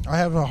 I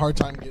have a hard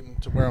time getting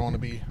to where I want to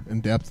be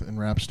in depth in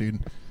wraps, dude.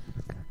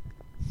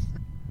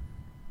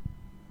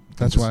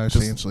 That's why I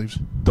stay in sleeves.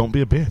 Don't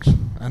be a bitch.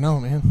 I know,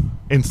 man.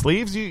 In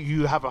sleeves,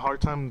 you have a hard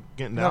time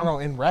getting down. No,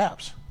 in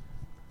wraps.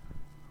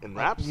 In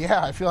wraps.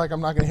 Yeah, I feel like I'm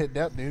not going to hit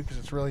depth, dude, because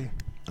it's really... you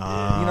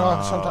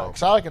know, sometimes...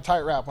 Because I like a tight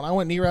wrap. When I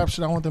went knee wraps,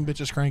 I want them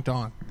bitches cranked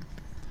on.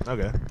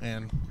 Okay.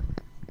 And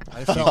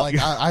I felt like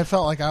I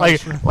felt like I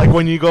Like was... like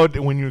when you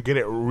get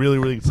it really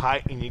really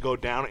tight and you go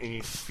down and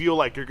you feel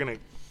like you're gonna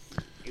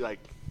like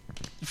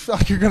You feel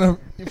like you're going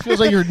to... It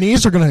feels like your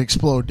knees are going to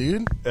explode,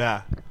 dude.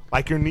 yeah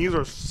like your knees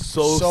are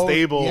so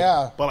stable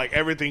but like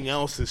everything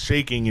else is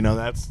shaking. You know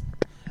that's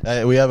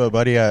We have a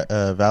buddy at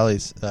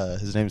Valleys.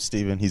 His name's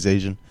Steven. He's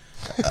Asian.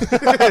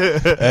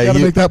 Gotta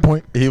make that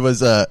point. He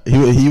was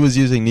he was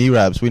using knee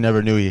wraps we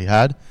never knew he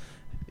had.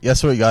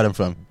 Guess where he got him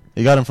from?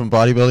 He got him from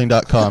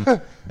bodybuilding.com.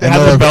 they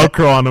had the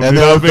Velcro on them. And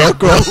dude. they were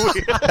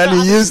Velcro. And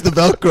he used the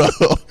Velcro.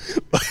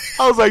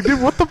 I was like,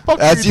 dude, what the fuck?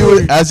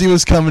 As he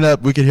was coming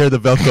up, we could hear the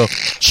Velcro.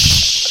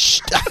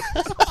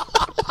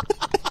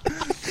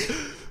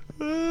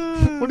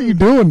 What are you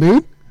doing,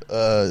 dude?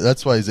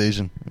 That's why he's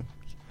Asian.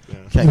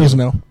 Yeah. He doesn't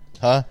know.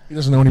 Huh? He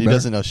doesn't know any He better.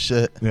 doesn't know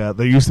shit. Yeah,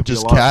 there used to be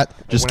Just a lot.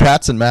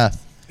 cats and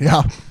math.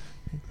 Yeah.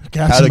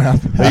 Cats How and to-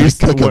 math. how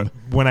to cook 'em.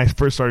 When I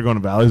first started going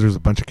to Valleys, there's a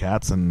bunch of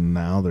cats, and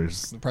now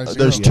there's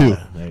There's Zero. two.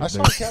 I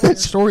saw a cat in the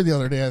story the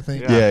other day, I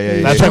think.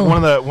 Yeah. That's like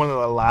one of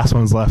the last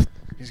ones left.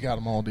 He's got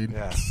them all, dude.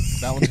 Yeah,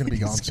 That one's going to be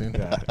gone soon.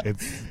 yeah.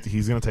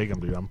 He's gonna take them,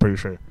 dude. I'm pretty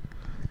sure.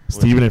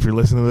 Steven, if you're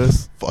listening to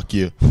this, Fuck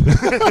you.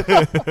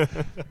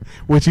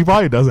 which he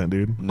probably doesn't,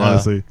 dude. No.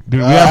 Honestly, dude,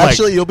 we have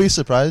actually, you'll be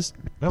surprised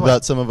We have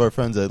about some of our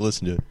friends that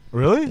listen to it.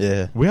 really,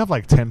 Yeah. we have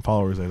like 10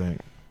 followers, I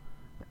think.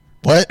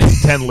 What?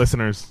 10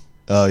 listeners.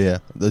 Oh yeah,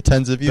 the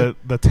tens of you.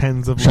 The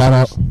tens of Shout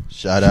out. listeners.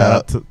 Shout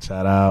out.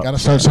 Shout out. Got to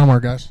start somewhere,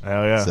 guys.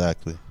 Hell yeah.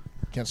 Exactly.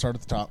 Can't start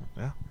at the top.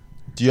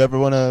 Do you ever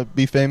want to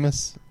be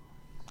famous?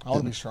 I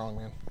want to be strong,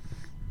 man.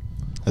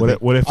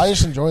 What if I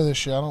just enjoy this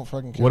shit. I don't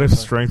fucking care. what if what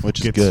strength Which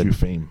is gets good. you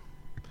fame?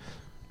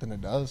 Then it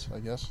does, I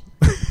guess.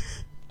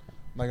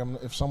 Like,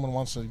 if someone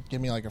wants to give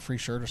me like a free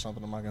shirt or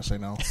something, I'm not gonna say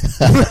no.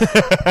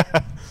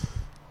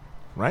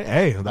 Right?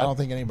 Hey, I don't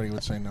think anybody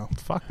would say no.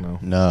 fuck no.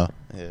 No.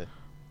 Yeah.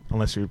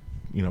 Unless you're,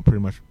 pretty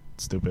much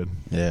stupid.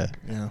 Yeah.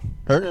 Yeah.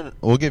 Hernan,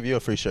 we'll give you a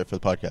free shirt for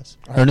the podcast.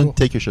 All right, Hernan, cool.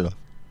 take your shirt off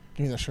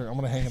Give me that shirt. I'm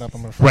gonna hang it up.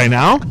 I'm gonna Right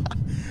now,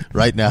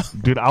 right now.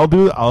 dude, I'll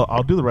do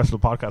the rest of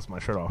the podcast with my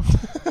shirt off.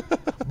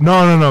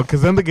 No,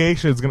 because then the gay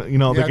shit's gonna, the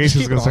Yeah, gay just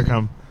shit's keep gonna it start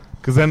on. come.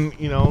 Because then,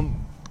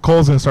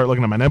 Cole's gonna start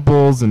looking at my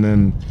nipples, and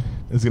then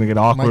it's gonna get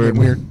Might awkward. get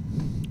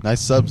weird.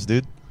 Nice subs,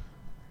 dude.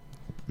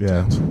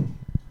 Yeah,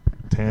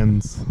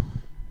 tens.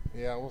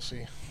 Yeah, we'll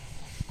see.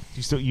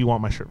 You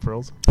want my shirt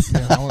frills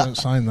Yeah, I want it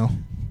signed though.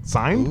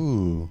 signed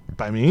Ooh.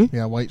 by me?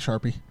 Yeah, white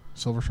Sharpie,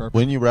 silver Sharpie.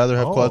 Wouldn't you rather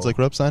have quads Oh. like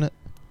Rope sign it?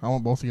 I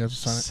want both of you guys to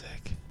sign it.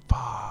 Sick.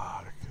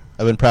 Fuck.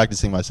 I've been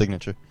practicing my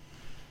signature.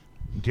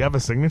 Do you have a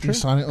Do signature? you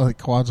sign it like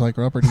quads like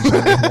Rupp, or do you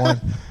sign it with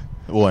one?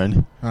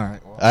 One. All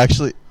right. Well,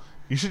 Actually,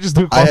 You should just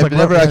do I quads have like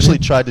never Rob. actually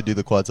tried to do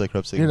the quads like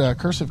Rope dude, signature.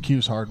 cursive Q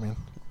is hard, man.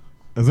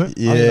 Is it? I don't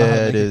even know how to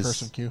Yeah, make it a is.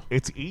 Cursive Q.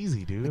 It's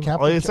easy, dude. The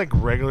capital- It's like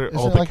regular. Isn't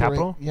Oh, it the like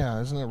capital. yeah,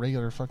 isn't it a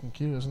regular fucking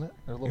Q? Isn't it?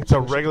 Or It's a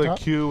swoosh at the regular top?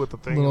 Q with the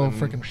thing. Little and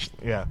then- frickin'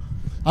 Yeah.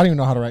 I don't even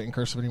know how to write in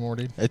cursive anymore,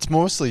 dude. It's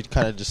mostly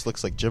kind of just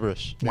looks like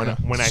gibberish. When Yeah.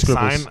 when I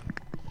Scribbles. sign,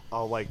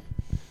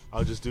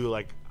 I'll just do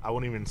like I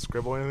won't even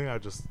scribble anything. I'll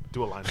just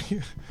do a line.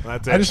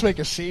 That's it. I just make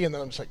a C and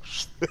then I'm just like,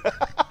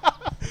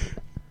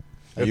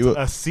 Are It's you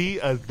a C,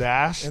 a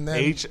dash, and then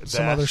H,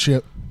 some dash, other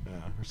shit. yeah,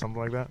 or something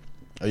like that.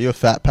 Are you a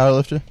fat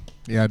powerlifter?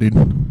 Yeah, dude.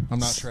 I'm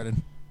not shredded.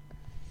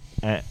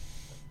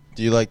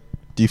 Do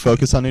you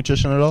focus on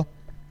nutrition at all?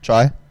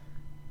 Try. A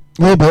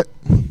little bit.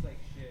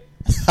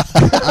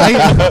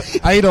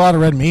 I eat a lot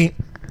of red meat.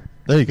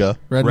 There you go.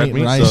 Red Red meat,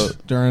 meat, and rice.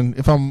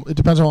 so- It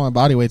depends on what my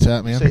body weight's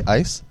at, man. Say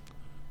ice.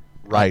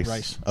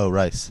 Rice. Oh,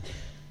 rice.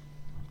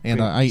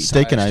 And I eat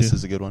Steak and tires, ice too.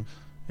 is a good one.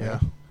 Yeah.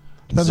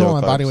 Depends Zero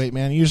on my body carbs. weight,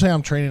 man. Usually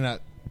I'm training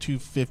at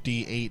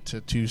 258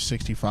 to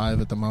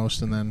 265 at the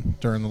most, and then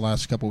during the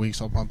last couple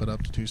weeks I'll bump it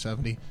up to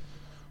 270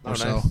 or Oh,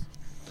 so. nice.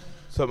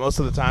 So most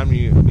of the time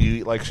you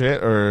eat like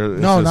shit, or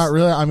it's No, just- not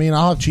really. I mean,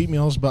 I'll have cheat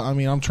meals, but I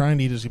mean, I'm trying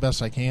to eat as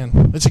best I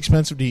can. It's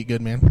expensive to eat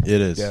good, man. It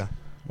is. Yeah.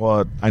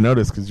 Well, I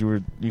noticed because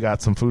you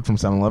got some food from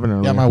 7-Eleven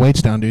earlier. Yeah, my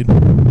weight's down, dude.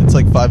 It's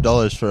like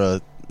 $5 for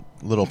a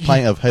little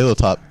pint of Halo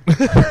Top.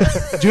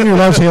 Junior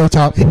loves Halo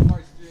Top.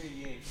 Walmart's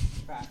 388.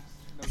 Facts.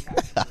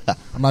 No cap.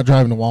 I'm not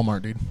driving to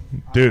Walmart, dude.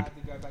 Dude. I have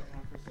to drive back to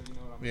Hanford, so you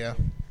know what I'm Yeah.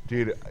 saying.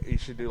 Dude, you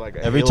should do like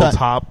a Every Halo time-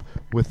 Top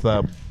with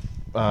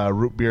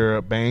root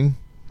beer bang.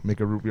 Make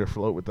a root beer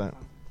float with that.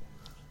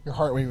 Your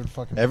heart rate would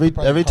fucking. Every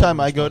probably time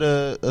heart I rate go would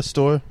to a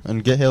store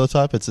and get Halo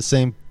Top, it's the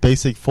same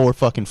basic 4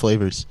 fucking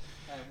flavors.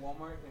 At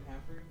Walmart in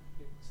Hanford,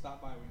 stop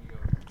by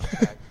when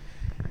you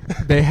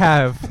go. They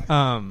have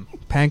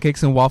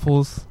pancakes and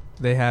waffles.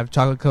 They have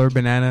chocolate covered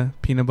banana,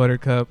 peanut butter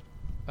cup,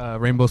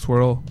 rainbow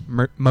swirl,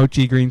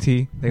 mochi green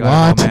tea. They got it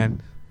all, What?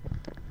 man.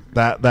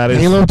 That is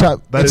Halo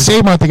Top. that At is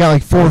Save Mart, they got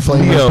like 4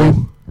 flavors, Leo dude.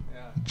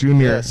 Yeah.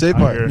 Junior. Yeah, Save out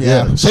Mart. here.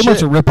 Yeah. Yeah. Save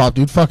Mart's a Shit. ripoff,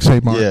 dude. Fuck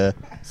Save Mart. Yeah.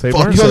 Save Fuck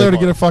Mart? You go Save there to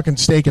Mart. get a fucking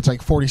steak, it's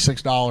like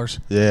 $46.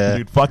 Yeah.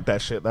 Dude, fuck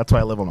that shit. That's why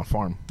I live on a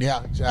farm.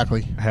 Yeah,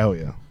 exactly. Hell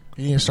yeah.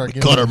 You need to start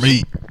getting Cutter those-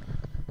 meat.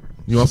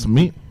 You want some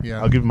meat?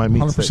 Yeah, I'll give you my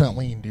meat 100% steak.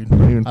 lean, dude.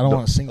 even- I don't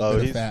want a single Oh, bit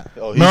of he's, fat.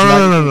 oh, he's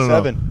No.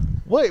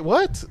 97. Wait,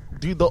 what?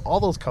 Dude, all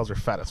those cows are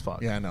fat as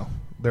fuck. Yeah, I know.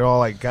 They're all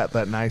like got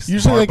that nice.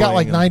 Usually they got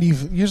like marbling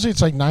 90. Usually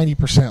it's like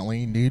 90%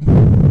 lean, dude,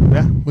 and-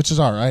 Yeah, which is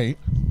all right.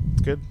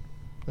 it's good.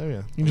 Oh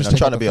yeah. You I'm take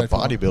trying out to be the a fat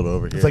from- bodybuilder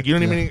over here. It's like you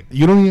don't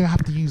even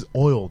have to use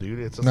oil, dude.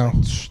 It's just No.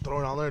 like throw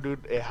it on there, dude.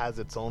 It has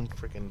its own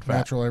freaking fat.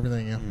 natural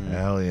everything. Yeah.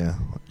 Hell yeah.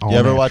 You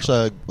ever watch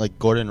like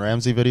Gordon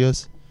Ramsay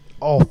videos?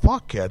 Oh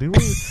fuck yeah, dude.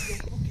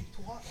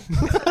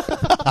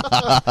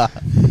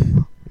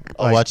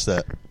 I'll Like- watch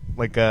that.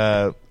 Like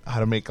how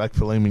to make like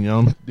filet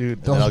mignon,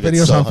 dude. Those I'll get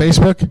videos so on hungry.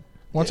 Facebook.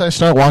 Once I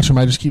start watching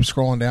them, I just keep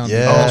scrolling down. dude.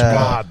 Yeah. Oh Yeah.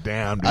 god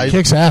damn, dude. It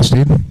kicks ass,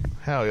 dude.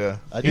 Hell yeah.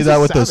 I do He's that a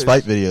with those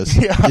savage. fight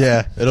videos. Yeah.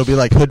 Yeah. It'll be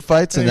like hood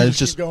fights, and you then it's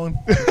just keep going.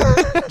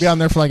 Be on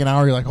there for like an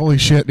hour. You're like, holy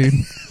shit, dude.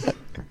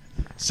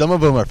 some of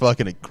them are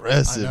fucking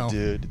aggressive, I know.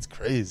 dude. It's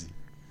crazy.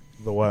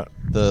 The what?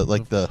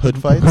 The hood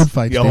fights, Hood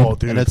fights, Yo, dude.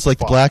 dude. and it's like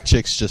fuck. black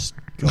chicks just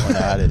going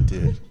at it,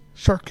 dude.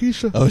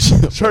 Sharkeisha. Oh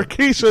shit.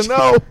 Sharkeisha,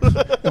 no.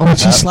 Oh, when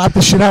she slapped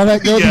the shit out of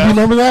that girl. Did you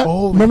remember that?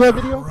 Holy remember that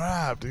video?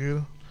 crap,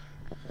 dude.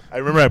 I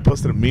remember I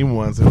posted a meme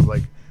once. It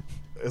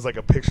was like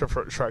a picture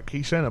for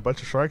Sharkeisha and a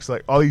bunch of sharks.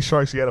 Like all these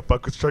sharks, you gotta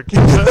fuck with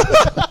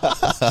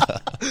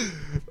Sharkeisha.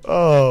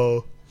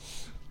 Oh,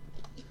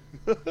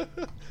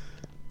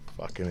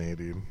 fucking A,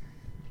 dude.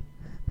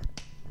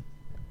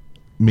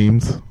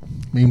 Memes.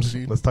 Memes,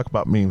 dude. Let's talk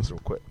about memes real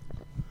quick.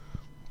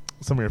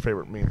 Some of your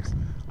favorite memes.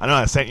 I know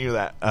I sent you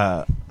that.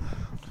 I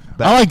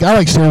like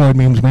steroid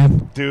memes,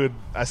 man. Dude,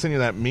 I sent you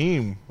that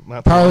meme.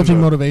 not too long Powerlifting ago.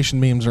 motivation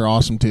memes are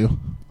awesome too.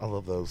 I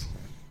love those.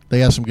 They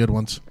got some good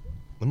ones.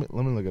 Let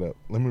me look it up.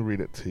 Let me read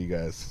it to you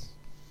guys.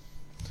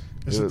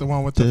 Is it the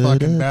one with the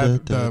fucking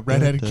bad, the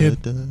redheaded kid?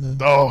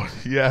 Oh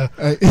yeah,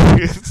 Uh,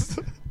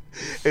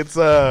 it's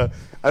I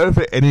don't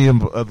know if any of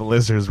the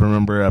listeners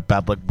remember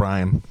Bad Luck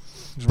Brian.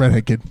 It's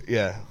redhead kid.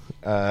 Yeah,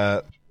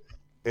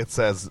 it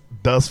says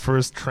does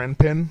first trend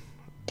pin,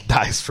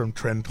 dies from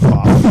trend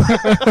pop.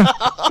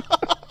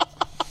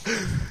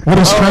 What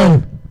is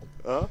trend?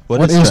 What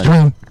What is is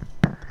trend?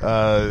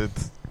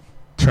 It's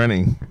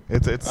trending.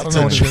 It's I don't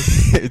know what it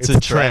is. It's a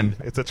trend.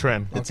 It's a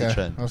trend. It's a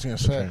trend. I was gonna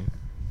say.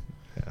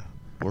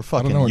 We're know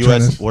fucking what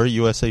trend is. We're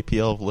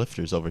USAPL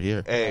lifters over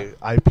here. Hey,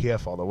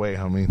 IPF all the way,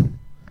 homie.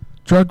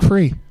 Drug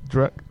free.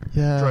 Drug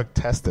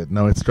tested.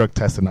 No, it's drug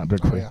tested, not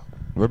drug Oh free. yeah.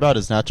 We're about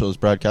as natural as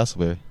Brad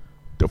Castleberry.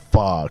 The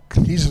fuck.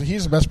 He's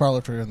the best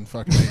powerlifter in the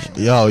fucking nation.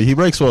 Yo, he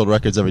breaks world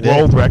records every day.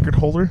 World record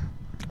holder.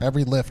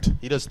 Every lift.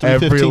 He does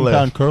Every 315-pound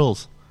lift.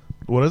 curls.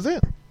 What is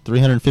it?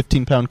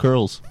 315-pound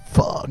curls.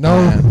 Fuck. No,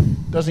 man.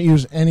 doesn't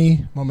use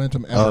any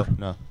momentum Oh, ever.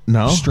 no.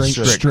 No.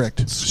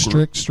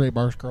 Straight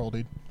bar curl,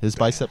 dude. His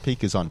bicep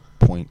peak is on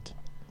point.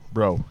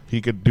 Bro,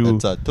 he could do.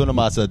 It's a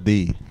Tunamasa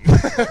D.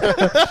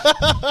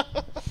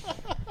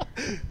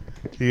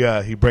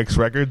 He breaks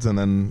records and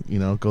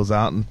then goes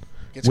out and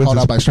Gets wins called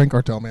his- out by Strength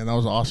Cartel, man. That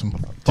was awesome.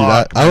 Dude,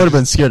 I would have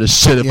been scared as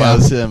shit if Yeah. I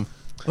was him.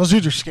 Those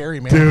dudes are scary,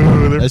 man.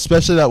 Dude, they're-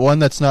 Especially that one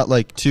that's not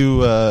like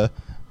too,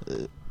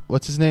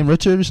 what's his name,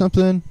 Richard or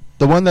something?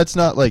 The one that's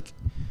not like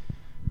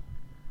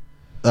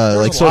a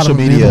lot social of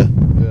them, media,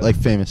 dude. Yeah. like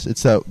famous.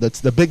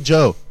 That's the Big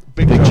Joe.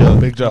 Big Joe. Joe.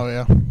 Big Joe. Oh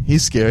yeah.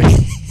 He's scary.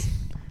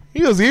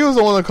 He was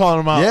the one that called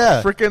him out.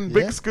 Yeah. Freaking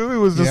Big Yeah. Scooby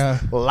was just Yeah.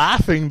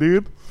 laughing,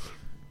 dude.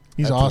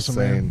 He's That's awesome,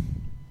 man. insane.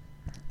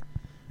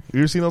 You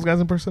ever seen those guys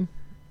in person?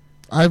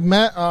 I've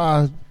met.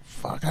 I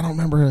don't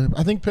remember.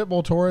 I think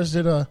Pitbull Torres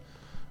did a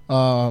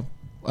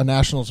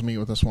nationals meet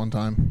with us one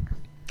time.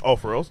 Oh,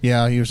 for real?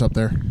 Yeah, he was up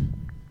there.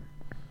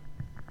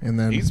 And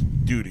then He's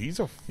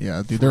a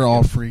yeah, dude, they're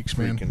all freaks,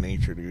 man. freaking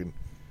nature, dude.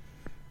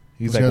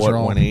 He's Those like guys what, are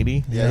all-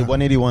 180? Yeah,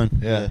 181.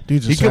 Yeah.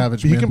 Dude's a he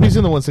savage, He man. competes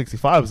in the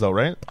 165s though,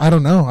 right? I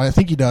don't know. I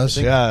think he does.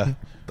 Yeah.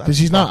 Because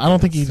he's not. I don't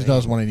think he Insane.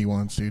 does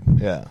 181s, dude.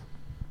 Yeah.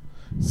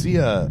 See,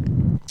 I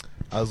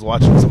was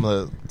watching some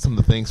of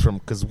the things from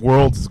because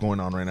Worlds is going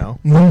on right now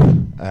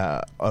Mhm.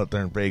 out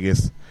there in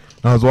Vegas.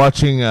 And I was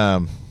watching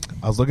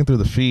I was looking through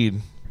the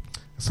feed,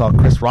 saw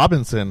Chris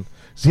Robinson.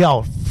 See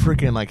how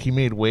freaking like he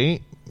made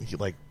weight? He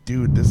like,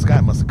 dude, this guy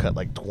must have cut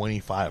like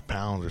 25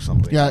 pounds or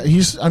something. Yeah,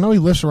 I know he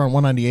lifts around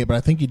 198, but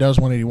I think he does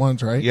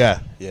 181s, right? Yeah.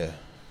 Yeah.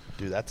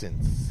 Dude, that's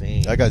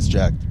insane. That guy's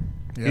jacked.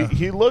 Yeah.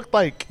 He looked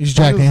like He's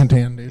jacked was- and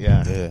tan, dude.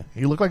 Yeah. Yeah.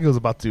 He looked like he was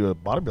about to do a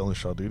bodybuilding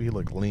show, dude. He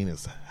looked lean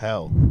as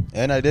hell.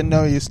 And I didn't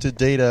know he used to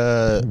date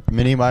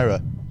Mini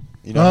Myra.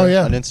 You know Oh, her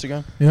yeah. on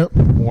Instagram? Yep.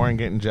 Warren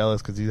getting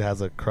jealous because he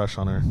has a crush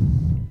on her.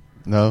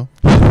 No.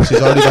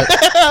 She's already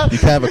got... You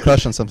can't have a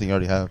crush on something you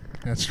already have.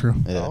 That's true.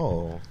 Yeah.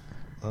 Oh.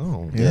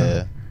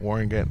 Yeah.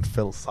 Warren getting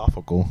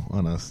philosophical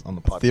on us on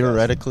the podcast.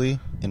 Theoretically,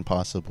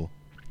 impossible.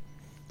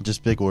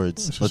 Just big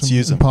words. It's Let's just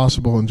use them.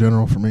 impossible in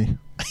general for me.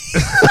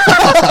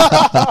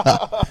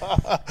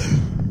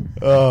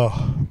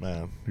 Oh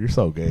man, you're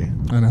so gay.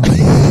 I know.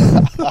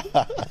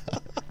 That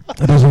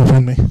doesn't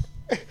offend me.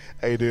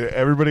 Hey, dude,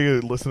 everybody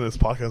who listen to this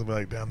podcast will be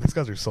like, "Damn, these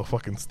guys are so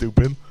fucking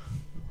stupid."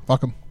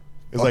 Fuck him.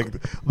 It's like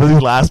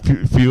these last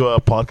few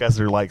podcasts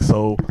are like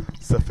so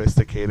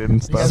sophisticated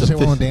and You guys stuff. did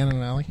one with Dan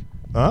and Allie?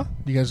 Huh?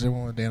 You guys did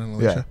one with Dan and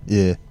Alicia?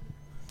 Yeah. Yeah.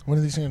 When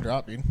are these going to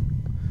drop, dude?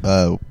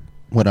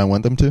 When I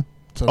want them to?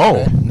 So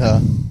Oh. today?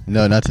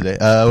 No, not today.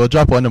 We'll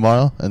drop one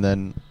tomorrow, and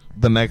then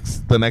The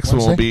next one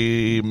will Wednesday?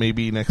 be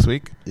maybe next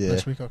week. yeah.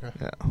 Next week? Okay.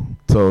 Yeah.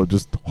 So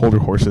just hold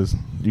your horses.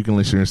 You can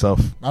listen yourself.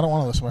 I don't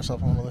want to listen to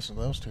myself. I want to listen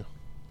to those two.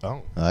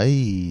 Oh.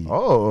 Aye.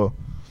 Oh.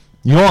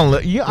 You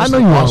want to? I That's know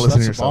the you want boss- to listen to That's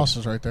the yourself.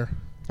 bosses right there.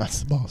 That's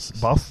the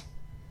bosses. Boss.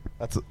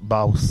 That's a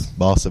boss.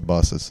 Boss of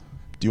bosses.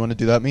 Do you want to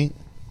do that, meat?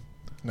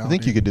 No, I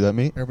think dude. you could do that,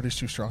 meat. Everybody's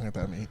too strong at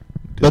that meet.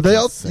 But they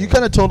all, Insane. you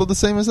kind of totaled the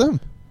same as them.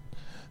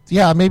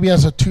 Yeah, maybe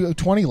as a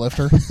 220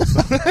 lifter.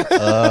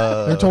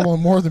 They're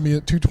totaling more than me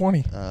at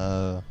 220.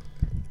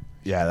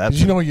 Yeah, that's.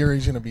 Because you know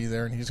Yuri's going to be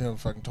there, and he's going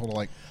to fucking total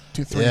like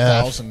 3,000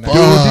 Yeah, now. Dude,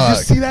 did you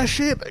Fuck. see that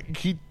shit?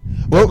 He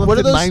What what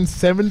are those-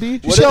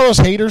 970? You see all those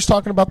haters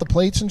talking about the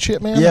plates and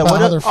shit, man? Yeah, About what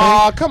how are- they're fake?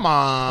 Oh, come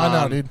on.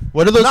 I know, dude.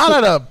 What are those? Not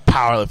at a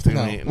powerlifting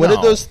No. meet. What no.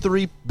 did those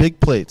 3 big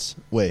plates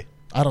weigh?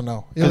 I don't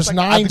know. It It's was like,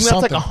 9 I think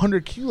something. that's like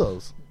 100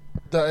 kilos.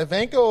 The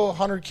Evanco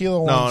 100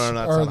 kilo No, ones no,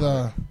 that's are not the...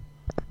 100.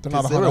 They're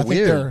not 'Cause they 100. were I think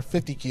weird. they're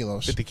 50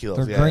 kilos. 50 kilos,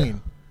 They're yeah.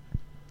 green.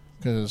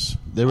 Because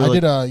They were I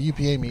like- did a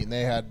UPA meet, and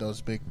they had those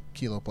big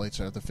kilo plates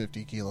there, the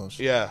 50 kilos.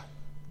 Yeah.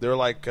 They're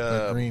like.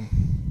 They're green.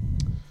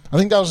 I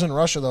think that was in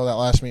Russia, though, that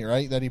last meet,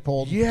 right? That he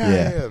pulled? Yeah.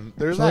 Yeah.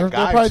 There's So that they're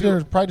guy. probably, too.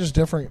 they're probably just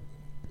different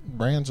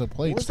brands of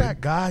plates. What's dude.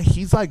 that guy?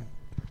 He's like.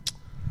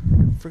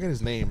 Forget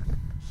his name.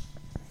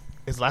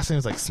 His last name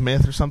is like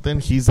Smith or something.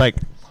 He's like.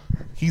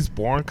 He's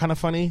born kind of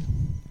funny.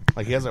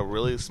 Like he has a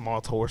really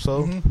small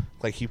torso. Mhm.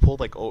 Like he pulled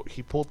like.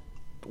 He pulled.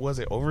 Was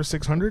it over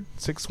 600?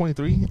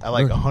 623? At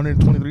like Really?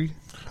 123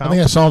 I pounds?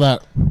 think I saw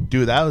that.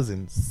 Dude, that was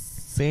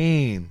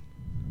insane.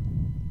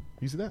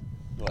 You see that?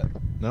 What?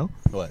 No?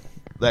 What?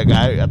 That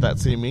guy at that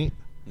same meet,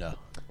 No.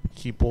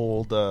 he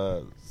pulled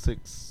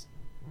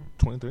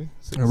 623.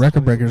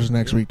 Record Breakers is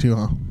next week, too,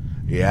 huh?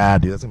 Yeah,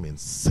 dude, that's gonna be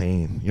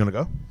insane. You wanna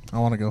go? I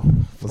want to go.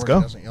 Let's Before go.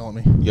 He doesn't yell at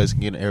me. You guys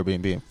can get an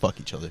Airbnb and fuck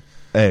each other.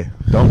 Hey,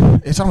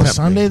 don't. It's on a tempt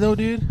Sunday, me. though,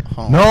 dude.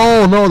 Oh.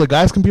 No, the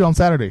guys compete on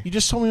Saturday. You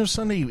just told me it was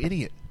Sunday, you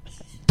idiot.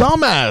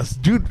 Dumbass,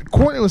 dude.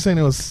 Courtney was saying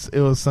it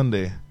was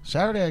Sunday.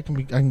 Saturday, I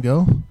can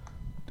go.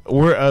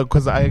 We're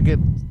because I get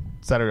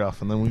Saturday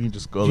off, and then we can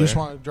just go You there. just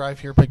want to drive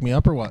here, pick me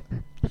up, or what?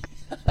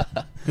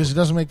 Because it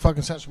doesn't make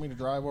fucking sense for me to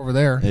drive over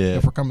there Yeah.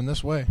 if we're coming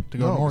this way to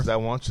go no, north. 'cause I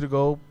want you to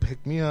go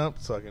pick me up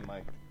so I can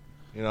like,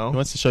 you know. He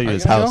wants to show you Are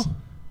his you gonna house. go?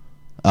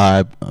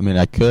 I mean,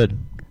 I could.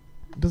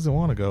 Doesn't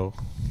want to go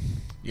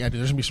Yeah, dude,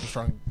 there's going to be some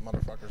strong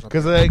motherfuckers up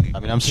because there. like I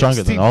mean, I'm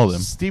stronger than all of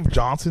them. Steve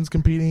Johnson's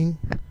competing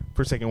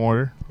for second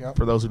order. Yep.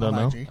 For those who don't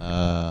On know, IG.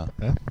 yeah,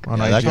 on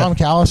Yeah, IG. that guy- Tom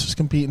Callis is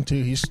competing,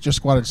 too. He's just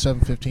squatted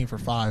 715 for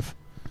 5.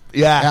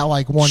 Yeah, At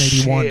like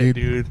 181, Shit,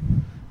 dude.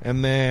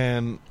 And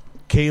then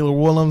Kayla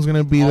Williams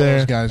gonna be All there.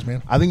 those guys,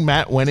 man. I think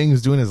Matt Wenning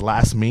is doing his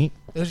last meet.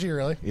 Is he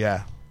really?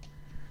 Yeah,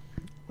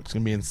 it's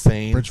gonna be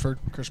insane. Bridgeford.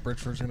 Chris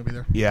Bridgeford's going to be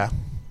there. Yeah,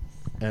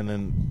 and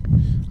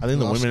then I think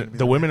Who else is gonna be the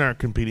there? women are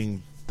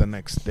competing the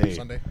next day,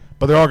 Sunday.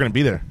 but they're all gonna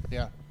be there.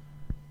 Yeah.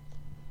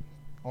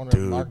 I wonder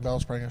Dude. if Mark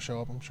Bell's probably going to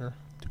show up, I'm sure.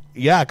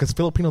 Yeah, because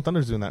Filipino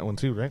Thunder's doing that one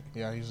too, right?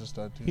 Yeah, he's a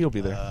stud, too. He'll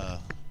be there.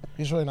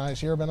 He's really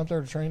nice. You ever been up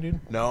there to train, dude?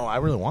 No, I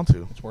really want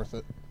to. It's worth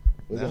it.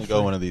 We're gonna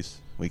go one of these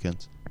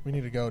weekends. We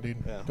need to go, dude.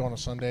 Yeah. Go on a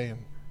Sunday, and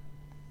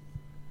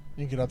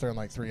you can get up there in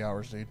like 3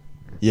 hours, dude.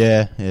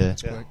 Yeah. Yeah.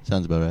 Quick.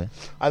 Sounds about right.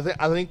 I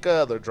think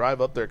the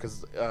drive up there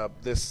because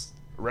this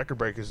record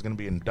breaker is going to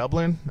be in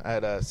Dublin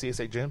at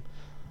CSA Gym.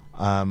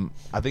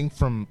 I think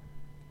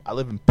I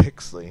live in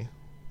Pixley,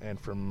 and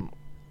from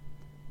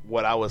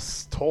what I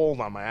was told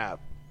on my app,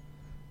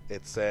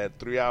 it said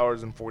 3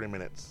 hours and 40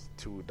 minutes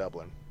to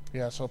Dublin.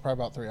 Yeah, so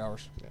probably about 3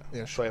 hours. Yeah.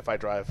 Yeah, So if I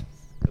drive,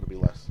 it'll be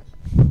less.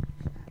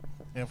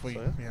 If we,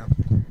 So, yeah.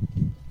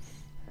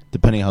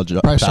 Depending how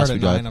Probably fast start we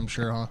at drive. 9, I'm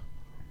sure, huh?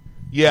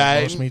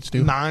 Yeah, Most meets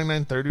do.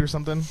 9:30 or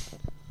something.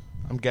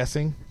 I'm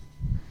guessing.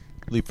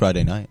 Leave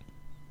Friday night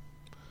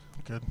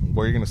Good.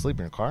 Where are you going to sleep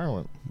in your car? Or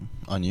what?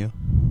 on you.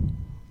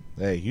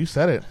 Hey, you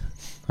said it.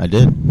 I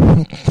did.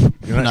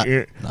 You're Not-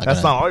 you're, not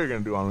that's gonna- not all you're gonna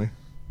do on me.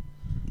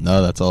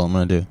 No, that's all I'm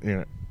gonna do.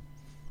 You're,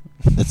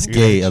 It's you're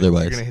gay gonna,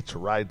 otherwise. You're gonna hit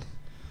your ride.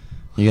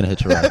 You're gonna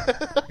hit your ride.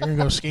 You're gonna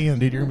go skiing,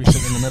 dude. You're gonna be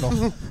sitting in the middle. Of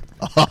me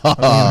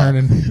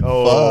and Hernan.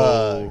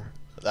 Oh,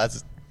 Fuck.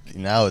 That's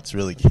now it's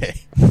really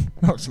gay.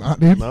 No, it's not,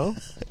 dude. no.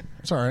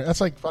 It's all right. That's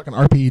like fucking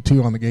RPE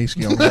 2 on the gay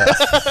scale.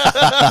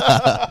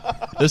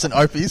 There's an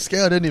RP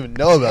scale. I didn't even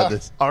know about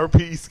this.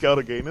 RP Scout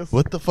of Gayness.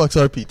 What the fuck's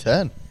RP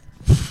 10?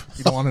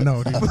 You don't want to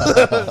know, dude.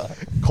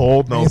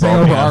 Cold no Anything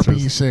salty over answers.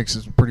 RPE 6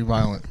 is pretty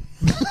violent.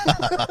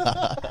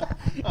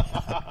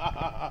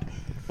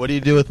 What do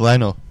you do with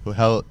Lionel?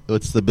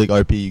 What's the big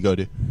RP you go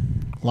to?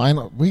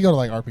 Lionel, we go to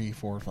like RPE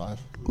 4 or 5.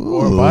 4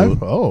 or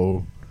 5?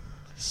 Oh.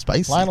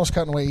 Spicy. Lionel's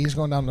cutting weight. He's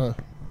going down to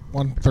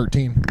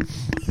 113.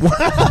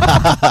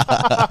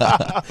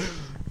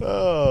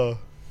 Oh.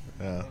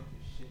 Yeah.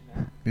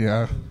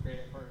 Yeah. It was great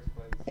at first,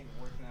 but it's even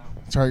worse now.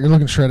 It's all right. You're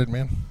looking shredded,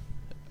 man.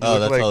 Oh, look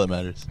that's like- all that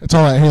matters. It's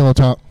all right. Halo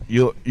top.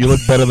 You look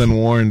better than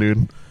Warren,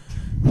 dude.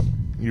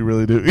 You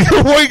really do.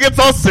 Warren gets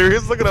all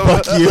serious. Look at him.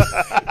 Fuck you.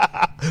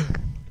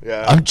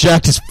 Yeah. I'm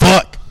jacked as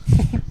fuck.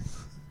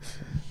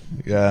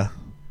 Yeah.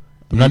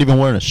 I'm not even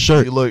wearing a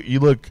shirt. You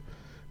look,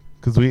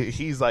 because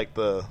he's like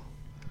the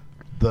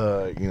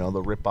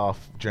rip off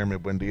Jeremy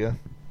Buendia.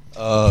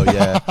 Oh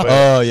yeah.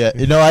 Oh yeah.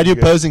 You know, I do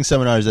Yeah. posing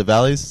seminars at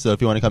Valleys, so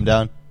if you want to come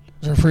down.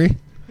 Is it free?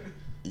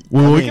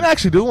 Well, I we mean, can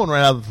actually do one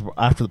right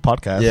after the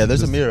podcast. Yeah,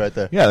 there's a Just- mirror right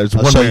there. Yeah, there's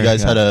I'll one show mirror, you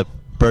guys yeah. how to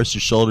burst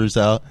your shoulders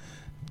out.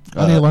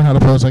 I need to learn how to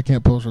pose. I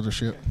can't pose with the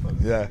shit.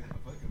 Yeah.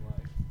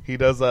 He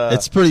does.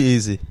 It's pretty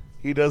easy.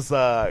 He does.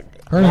 Hernan's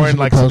Warren a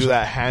likes to poser. do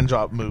that hand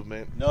drop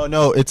movement.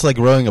 No, it's like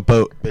rowing a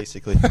boat,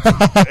 basically.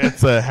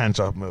 It's a hand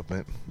drop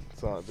movement.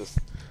 So I'll just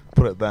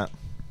put it that.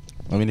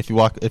 I mean, if you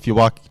walk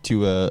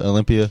to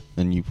Olympia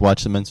and you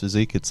watch the men's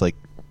physique, it's like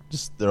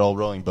just they're all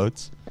rowing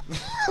boats.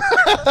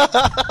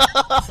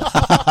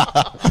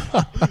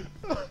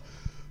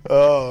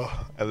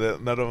 Oh, and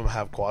then none of them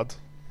have quads.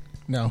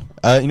 No.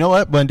 You know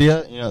what,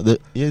 Buendia? You know,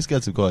 he's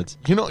got some quads.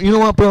 You know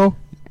what, bro?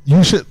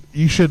 You should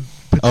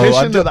petition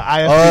I'm to the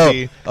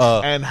IFBB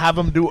oh. and have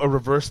them do a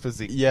reverse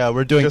physique. Yeah,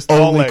 we're doing Just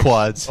all only legs.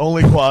 quads.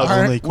 Only quads. All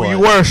right. Only Well, you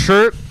quads. wear a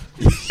shirt.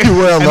 You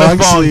wear a and long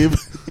thong. sleeve.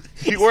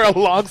 You wear a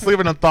long sleeve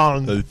and a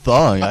thong. A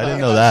thong. I didn't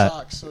know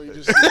that. So you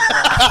just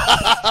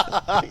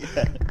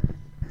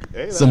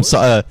Hey, that Some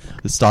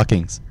works.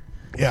 stockings.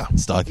 yeah. Even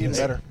Stockings.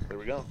 better. There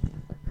we go.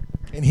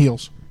 In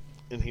heels.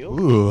 In heels.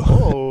 Ooh.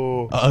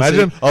 Oh, Oh,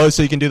 imagine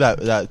so you can do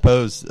that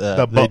pose.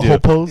 the they do.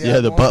 butthole pose. Yeah,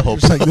 the butthole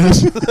Just like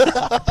this.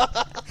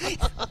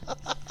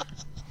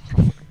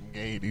 pose.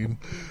 Gay, dude.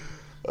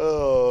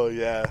 Oh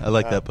yeah. I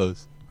like that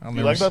pose. I'll You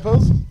never like that s-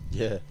 pose?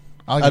 Yeah.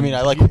 I I mean,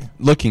 I like you,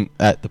 looking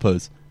at the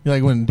pose. you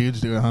like when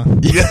dudes do it, huh?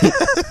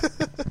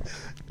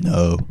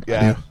 No.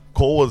 Yeah. do.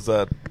 Cole was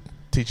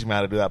teaching me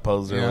how to do that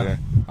pose earlier.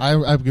 I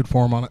have good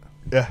form on it.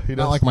 Yeah, he does.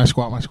 Not like my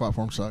squat. My squat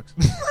form sucks.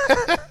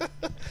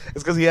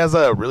 It's because he has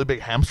a really big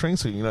hamstring,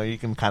 so you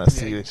can kind of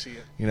see you it. can see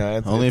it. You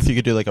know, Only if you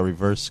could do like a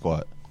reverse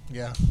squat.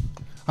 Yeah.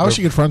 I wish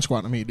you could front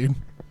squat to me, dude.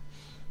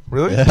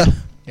 really. Yeah.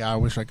 Yeah, I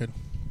wish I could.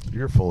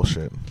 You're full of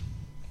shit.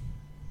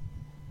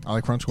 I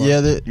like front squat.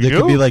 Yeah, there You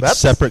could be do? like That's-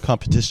 separate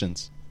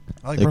competitions.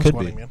 I like it front could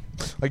squatting, be. man.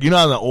 Like in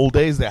the old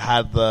days, they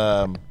had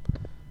the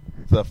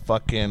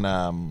fucking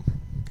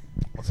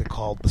what's it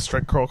called? The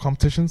strength curl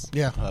competitions.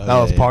 Yeah. Oh, That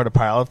was yeah, part of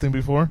powerlifting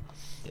before.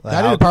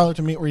 I did a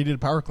powerlifting meet where you did a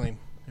power clean.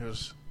 It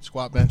was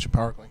squat, bench, and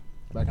power clean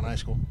back in high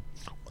school.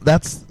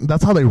 That's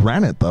how they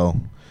ran it though.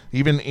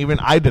 Even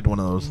I did one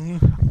of those.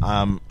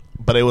 Mm-hmm.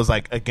 But it was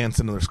like against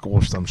another school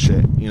or some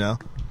shit. You know,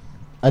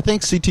 I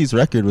think CT's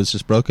record was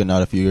just broken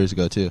not a few years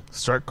ago too.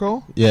 strength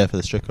curl. Yeah, for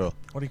the strict curl.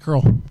 What do you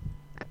curl?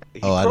 He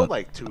Oh, I curled don't-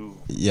 like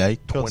 225. Yeah, he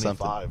killed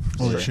something.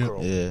 Holy strength shit.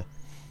 curl. Yeah,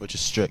 which is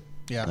strict.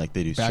 Yeah. Like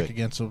they do back strict.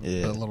 against the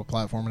Yeah. little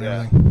platform and Yeah.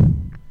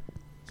 everything.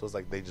 So it's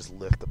like they just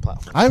lift the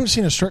platform. I haven't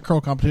seen a strict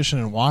curl competition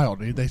in a while,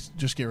 dude. They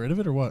just get rid of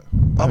it or what?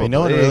 I mean, no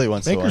one Probably. really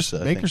wants to watch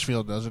that. I think.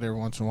 Bakersfield does it every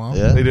once in a while.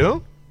 Yeah. They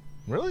do?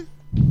 Really?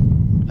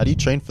 How do you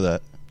train for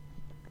that?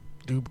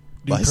 Do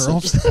Biceps.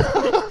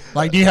 curls?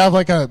 Like, do you have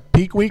like a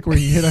peak week where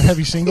you hit a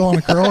heavy single on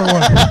a curl or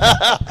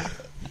what?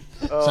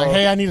 It's like,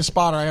 hey, I need a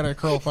spotter. I got to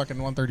curl fucking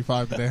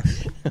 135 today.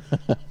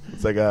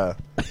 It's like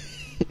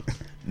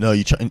No,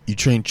 you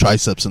train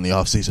triceps in the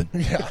off season.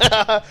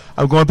 Yeah.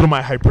 I'm going through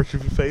my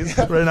hypertrophy phase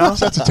right now.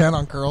 That's a 10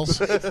 on curls.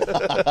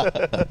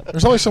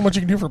 There's only so much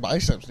you can do for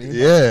biceps, dude.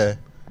 Yeah,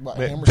 Like,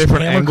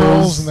 Different hammer angles.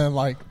 curls and then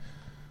like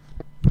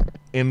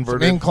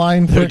Inverted.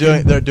 incline.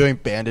 they're doing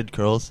banded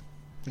curls.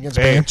 against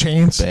Bang. band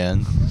chains.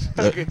 Band.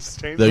 They're, Against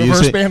chains. they're Reverse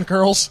using. band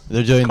curls.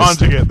 They're doing this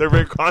Conjugate. They're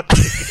very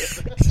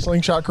conjugate.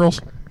 Slingshot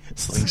curls.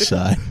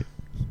 slingshot.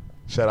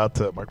 Shout out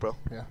to Mark Bell.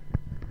 Yeah.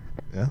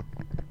 Yeah.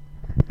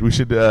 We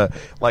should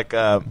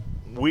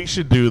we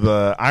should do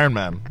the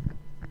Ironman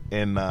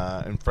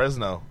in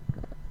Fresno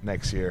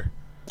next year.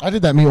 I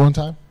did that meet one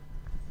time.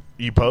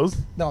 You pose?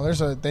 No,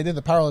 they did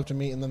the powerlifting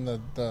meet and then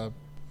the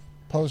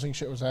posing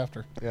shit was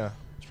after. Yeah.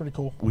 It's pretty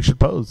cool. We should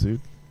pose, dude.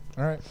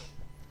 All right.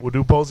 We'll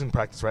do posing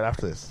practice right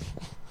after this.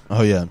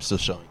 Oh yeah, I'm still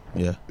showing.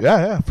 Yeah.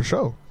 Yeah, for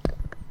sure.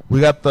 We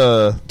got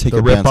the Take the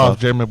your rip pants off off.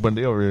 Jeremy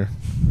Bundy over here.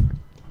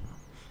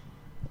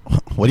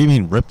 What do you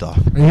mean ripped off?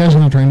 Are you guys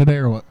on the train today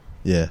or what?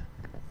 Yeah.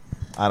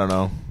 I don't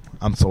know.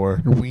 I'm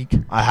sore. You're weak.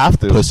 I have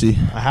to. Pussy.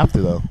 I have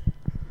to though.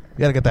 You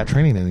gotta get that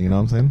training in. You know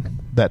what I'm saying?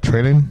 That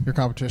training. Your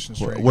competition's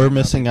training. We're right now.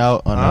 missing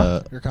out on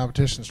Huh? Your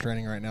competition's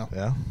training right now.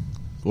 Yeah.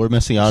 we're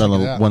missing out on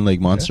Look the at that. one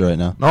leg monster right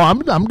now. No, I'm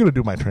gonna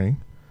do my training.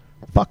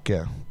 Fuck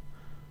yeah.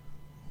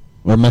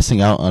 We're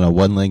missing out on a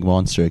one leg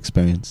monster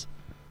experience.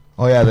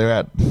 Oh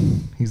yeah,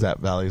 he's at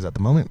Valley's at the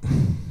moment. You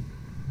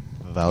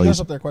guys Valleys.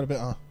 up there quite a bit,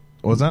 huh?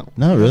 What was that?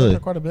 Not You guys up really. there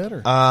quite a bit,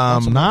 or once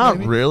a month, Not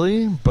maybe?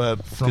 really, but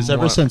Because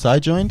ever since I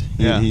joined,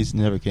 Yeah. he's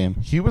never came.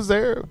 he was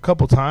there a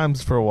couple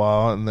times for a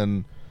while, and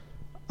then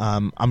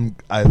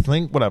I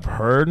think what I've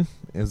heard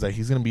is that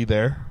he's gonna be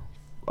there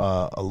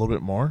a little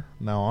bit more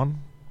now on,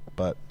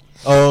 but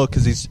Oh,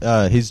 because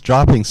he's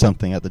dropping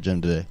something at the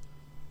gym today.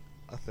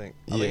 I think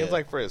Yeah. it's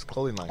like for his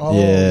clothing line. Oh,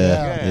 yeah,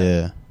 yeah.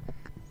 yeah.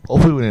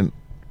 Hopefully we didn't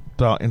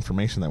throw out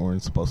information that we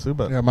weren't supposed to,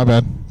 but Yeah, my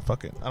bad.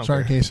 fuck it. I don't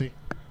Sorry, care. Casey.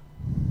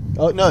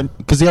 Oh no,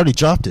 because he already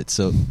dropped it.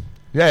 So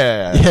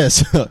Yeah. yeah,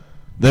 so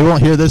they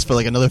won't hear this for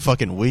like another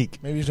fucking week.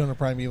 Maybe he's doing a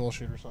Primeval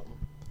shoot or something.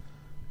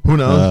 Who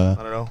knows? Uh,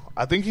 I don't know.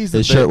 I think he's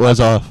His shirt was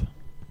off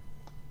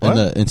in What?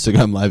 the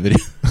Instagram live video.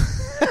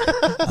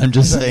 I'm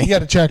just saying. You got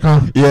to check,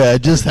 huh? Yeah, I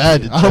just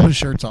had to I hope check. his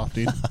shirt's off,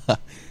 dude. I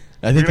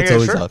You're think gonna it's get a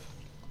always shirt? off.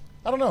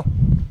 I don't know.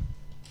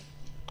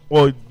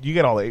 Well, you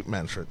get all the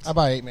 8-man shirts. I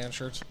buy 8-man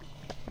shirts.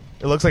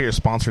 It looks like you're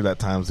sponsored at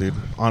times, dude.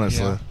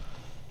 Honestly. Yeah.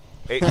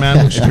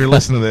 8-man, if you're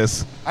listening to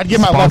this, I'd give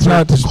my left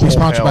nut to be Cole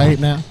sponsored by Hale.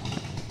 8-man.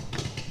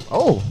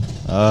 Oh.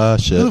 Who the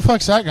Shit.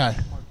 fuck's that guy?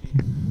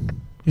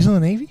 He's in the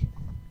Navy?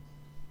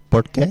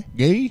 ¿Por qué?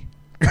 Gay?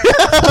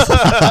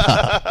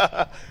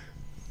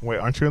 Wait,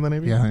 aren't you in the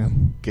Navy? Yeah, I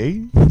am. Gay?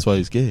 That's why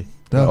he's gay.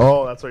 Duh.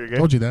 Oh, that's why you're gay?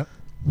 Told you that.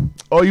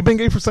 Oh, you've been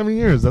gay for 7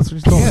 years. That's what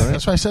you told me, Yeah, right?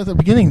 that's what I said at the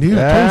beginning, dude.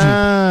 I told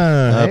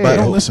you. Hey, but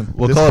don't listen.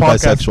 We'll This call it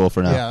podcast- bisexual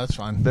for now. Yeah, that's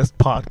fine. This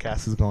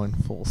podcast is going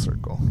full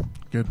circle.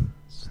 Good.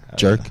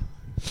 Jerk.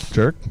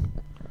 Jerk?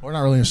 We're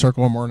not really in a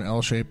circle. We're more in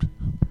L-shaped.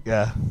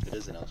 Yeah. It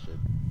is an L shape.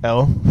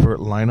 L for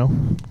Lino.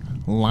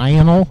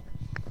 Lionel?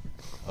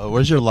 Oh,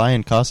 where's your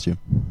lion costume?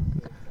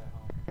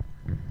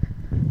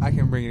 I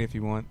can bring it if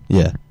you want.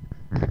 Yeah.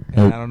 And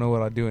I don't know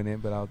what I'll do in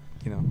it, but I'll,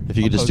 If you I'll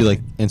could just post do like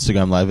it.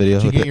 Instagram live video.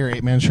 Did you with get it. your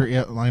 8-man shirt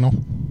yet, Lionel?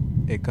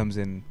 It comes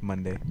in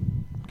Monday.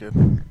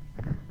 Good.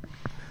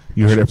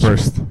 You heard it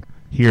first.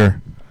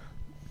 Here.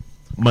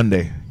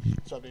 Monday.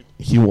 What's up, dude?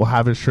 He will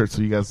have his shirt,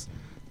 so you guys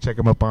check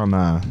him up on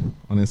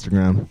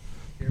Instagram.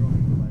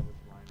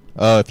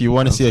 If you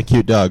want to see a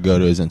cute dog, go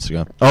to his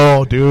Instagram.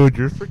 Oh, dude,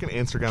 your freaking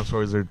Instagram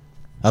stories are.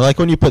 I like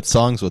when you put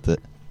songs with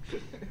it.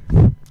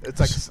 It's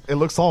like it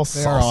looks all They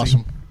saucy. are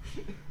awesome.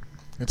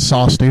 It's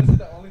sauce, dude. That's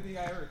the only thing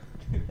I heard.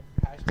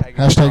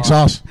 Hashtag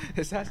sauce.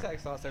 It's hashtag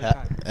sauce every Yeah,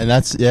 time. and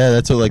that's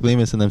what like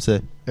Lemus and them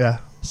say. Yeah.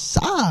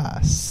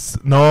 Sauce.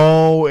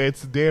 No,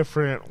 it's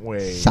different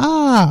way.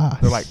 Sauce.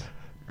 They're like,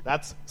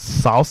 that's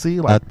saucy,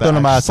 like Esto that.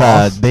 nomás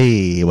Sauce.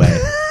 de,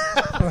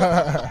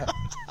 güey.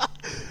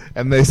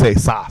 And they say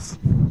sauce.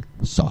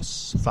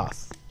 Sauce.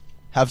 Sauce.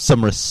 Have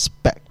some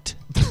respect.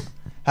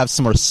 Have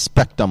some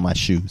respect on my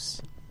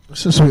shoes. This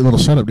is a sweet little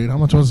setup, dude. How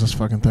much was this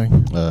fucking thing?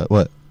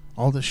 What?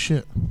 All this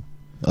shit.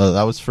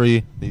 That was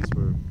free. These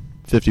were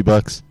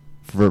 $50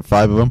 for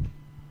 5 of them.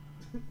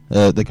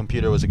 The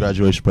computer was a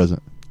graduation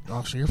present.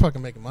 Oh, so you're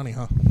fucking making money,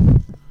 huh?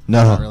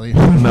 No, Not really.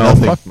 No,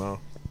 Nothing. fuck no.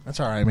 That's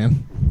all right,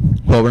 man.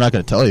 Well, we're not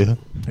going to tell you.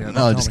 Yeah, no, don't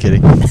I'm just tell me.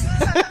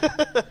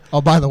 kidding.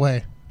 Oh, by the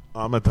way,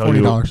 I'm gonna tell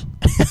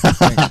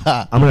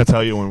 $40. I'm gonna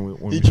tell you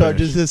when He we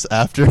charges finish. this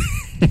after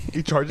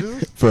He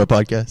charges us? for a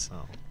podcast.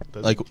 Oh,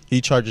 does Like he?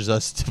 he charges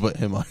us to put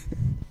him on.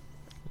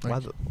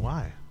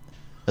 Why?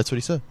 That's what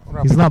he said.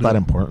 He's not that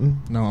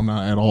important. No, I'm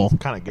not at all.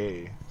 Kind of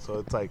gay, so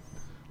it's like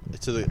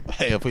To the,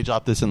 hey, if we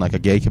drop this in like a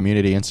gay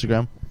community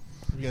Instagram,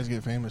 You guys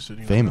get famous, dude.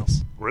 You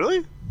famous.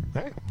 really.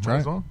 Hey, Try might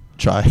as it. well.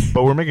 Try.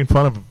 But we're making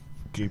fun of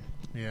gay know.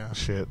 Yeah.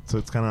 shit, so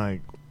it's kind of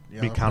like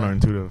Yeah, be I'll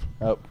counterintuitive.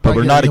 But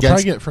probably we're get- not you'll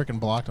against. probably get freaking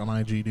blocked on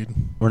IG, dude.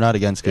 We're not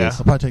against gays. Yeah.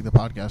 I'll probably take the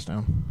podcast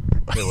down.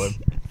 They would.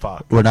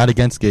 Fuck. We're not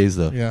against gays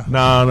though. Yeah.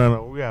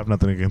 No. We have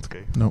nothing against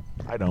gay. Nope.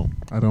 I don't.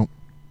 I don't.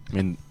 I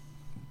mean,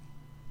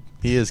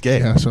 he is gay.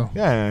 Yeah, so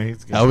Yeah,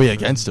 he's gay. How are we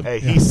against him? Hey,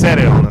 Yeah. he said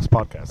it on this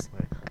podcast.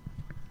 Like,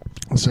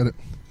 I said it.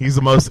 he's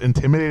the most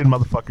intimidating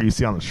motherfucker you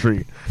see on the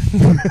street.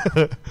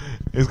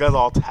 This guy's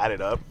all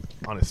tatted up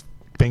on his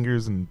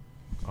fingers and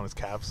on his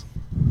calves.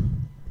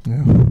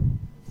 Yeah.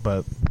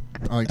 But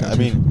I like that. I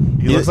mean,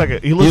 he looks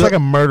like a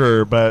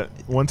murderer. But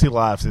once he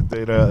laughs,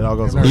 it all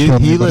goes Never away.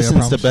 told he anybody, I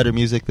listens to promise. better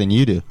music than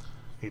you do.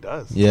 He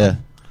does. Yeah.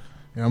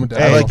 Yeah, I'm a death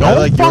Hey, metal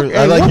don't fan. fuck- hey,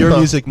 I like what your the-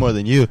 music more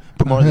than you,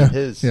 but more yeah. than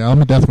his. Yeah,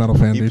 I'm a death metal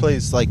fan, He dude.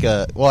 plays like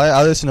I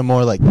listen to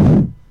more like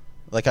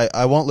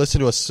I won't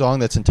listen to a song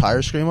that's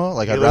entire screamo.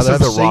 Like He I'd rather have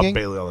listens to Rob singing.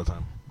 Bailey all the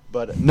time.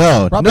 But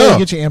no, Rob no. Bailey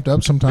gets you amped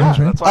up sometimes,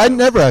 Yeah, man. that's why I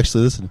never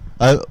actually listen.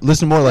 I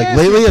listen more like Yes,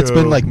 lately. you It's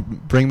been do. like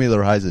Bring Me the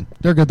Horizon.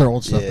 They're good. Their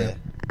old stuff, Yeah. man.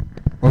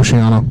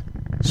 Oceano,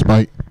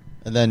 Spite,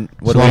 And then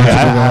what So do long we as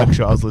have? you go-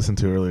 Actually, I was listening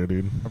to earlier,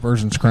 dude.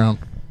 Aversion's Crown.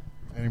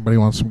 Anybody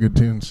wants some good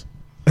tunes?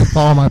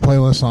 Follow my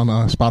playlist on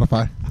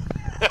Spotify.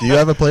 Do you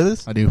have a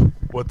playlist? I do.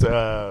 What's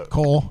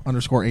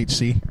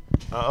Cole_HC.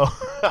 Oh.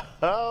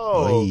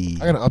 Oy.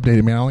 I gotta update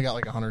it, man. I only got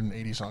like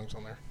 180 songs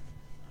on there.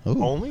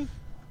 Ooh. Only?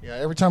 Yeah,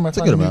 every time I That's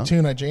a find a good new amount.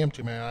 tune I jam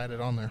to, man, I add it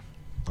on there.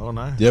 Oh,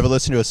 nice. Do you ever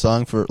listen to a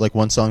song for like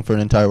one song for an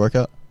entire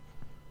workout?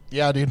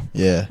 Yeah, dude.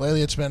 Yeah.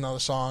 Lately, it's been on the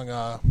song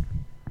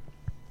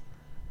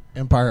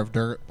 "Empire of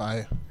Dirt"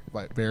 by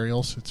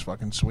Burials. It's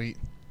fucking sweet.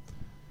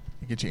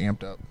 It gets you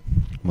amped up.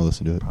 I'm gonna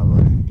listen to it.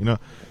 Probably. You know,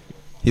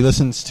 He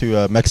listens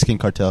to Mexican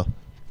cartel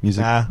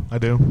music. nah, I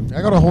do.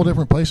 I go to a whole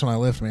different place when I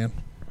lift, man.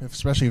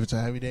 Especially if it's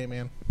a heavy day,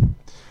 man.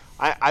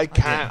 I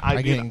can't.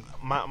 I get- dude,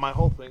 my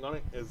whole thing on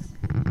it is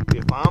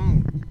if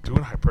I'm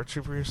doing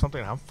hypertrophy or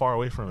something, I'm far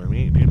away from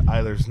me, dude.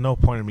 There's no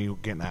point in me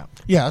getting out.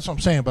 Yeah, that's what I'm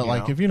saying. But You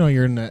like, know? if you know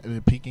you're in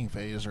the peaking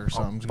phase or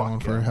something's fuck going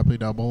for a yeah. heavy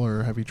double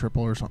or a heavy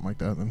triple or something like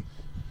that, then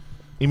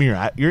Even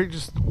you're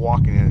just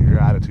walking in, your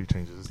attitude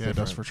changes. It's yeah, it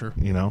does different, for sure.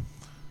 You know,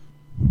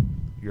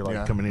 you're like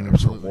Yeah, coming in for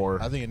absolutely.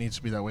 war. I think it needs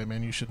to be that way,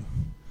 man. You should.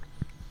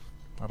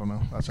 I don't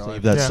know. That's how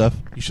Save that Yeah. stuff.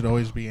 You should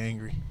always be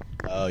angry.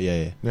 Oh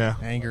yeah, yeah. Yeah,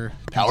 Anger.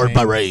 Powered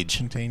by rage.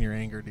 Contain your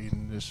anger, dude,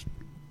 and just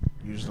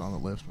use it on the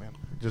lift, man.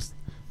 just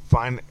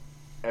find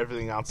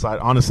everything outside.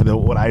 Honestly, though,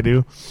 what I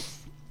do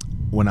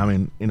when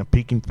I'm in a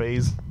peaking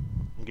phase,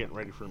 I'm getting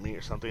ready for a meet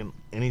or something.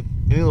 Any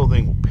little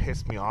thing will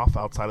piss me off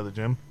outside of the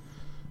gym,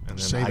 and then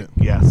Save it.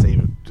 save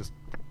it. Just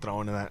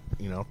throw into that,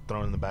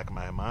 throw it in the back of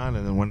my mind,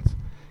 and then when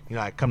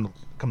I come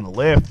to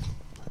lift,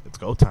 it's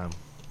go time.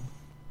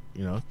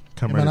 Come Yeah,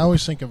 ready. man, I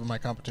always think of my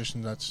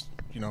competition. That's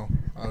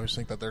I always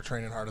think that they're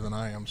training harder than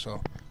I am,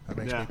 so that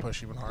makes Yeah. me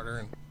push even harder.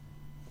 And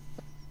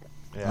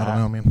Yeah. I don't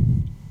know,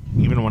 man.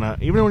 Even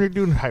when you're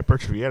doing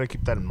hypertrophy, you gotta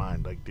keep that in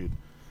mind. Like, dude,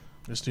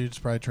 This dude's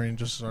probably training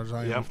just as hard as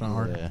I am, Yep. if not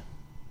harder. Yeah.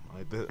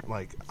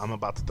 like I'm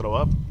about to throw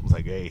up. It's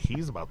like, hey,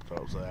 he's about to throw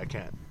up, so I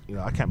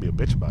can't be a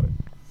bitch about it.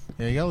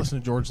 Yeah, you gotta listen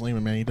to George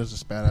Lehman, man. He does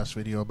this badass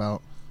video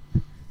about.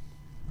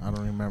 I don't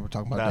even remember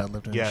talking about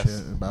deadlifting Yes.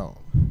 and shit. About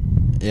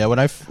Yeah, when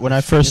I first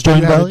if you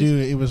joined had to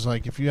Bally's, it was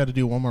like if you had to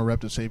do one more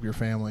rep to save your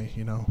family, It's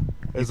you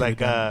like could've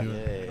done it, do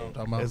it. yeah, You know what I'm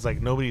talking about? it's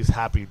like nobody's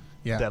happy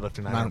yeah,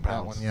 deadlifting 900 that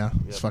pounds. one. Yeah,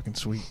 it's Yep. fucking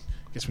sweet.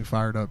 Gets me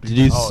fired up,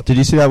 dude. did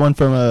you see that one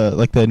from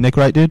like the Nick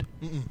Wright dude?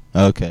 Mm-mm.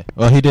 Okay.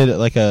 Well, he did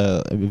like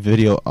a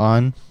video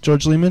on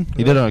George Lehman.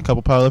 He did it on a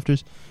couple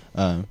powerlifters,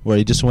 where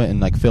he just went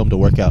and like filmed a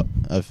workout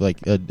of like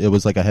it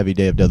was like a heavy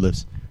day of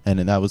deadlifts, and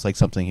then that was like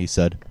something he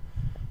said.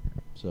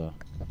 So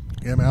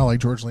Yeah, man, I like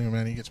George Lehman,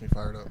 man. He gets me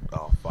fired up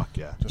Oh fuck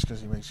yeah! just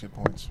because he makes good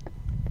points.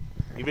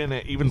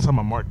 Even some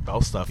of Mark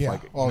Bell stuff. Yeah.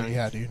 Like, Oh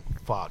yeah, dude.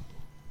 Fuck.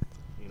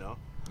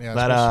 Yeah.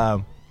 That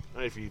especially-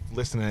 if you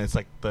listen to it, it's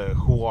like the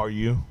 "Who Are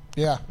You?"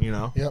 Yeah.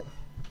 Yep.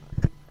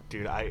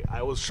 Dude,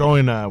 I was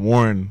showing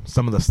Warren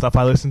some of the stuff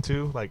I listen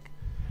to, like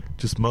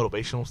just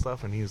motivational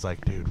stuff, and he was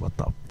like, "Dude, what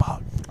the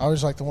fuck?" I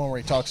always like the one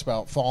where he talks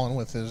about falling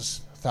with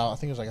his, I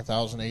think it was like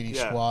 1,080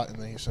 Yeah. squat, and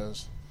then he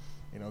says,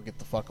 "Get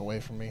the fuck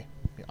away from me.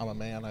 I'm a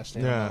man. I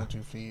stand Yeah. on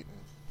 2 feet."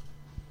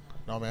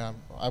 And, no, man,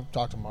 I've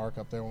talked to Mark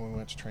up there when we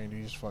went to train.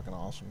 Dude, he's fucking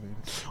awesome,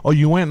 dude. Oh,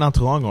 you went not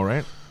too long ago,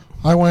 right?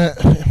 I went.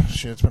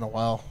 Shit, it's been a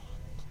while.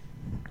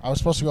 I was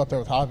supposed to go up there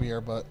with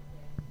Javier, but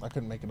I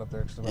couldn't make it up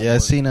there. yeah, I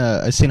seen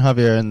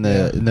Javier in the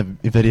Yeah. in the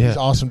video. He's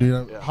awesome,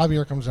 dude. Yeah.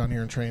 Javier comes down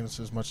here and trains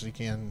as much as he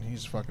can.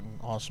 He's fucking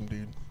awesome,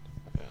 dude.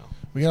 Yeah.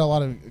 We got a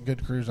lot of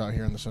good crews out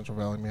here in the Central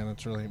Valley, man.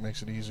 It really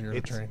makes it easier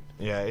to train.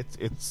 Yeah,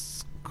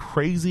 it's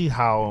crazy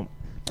how,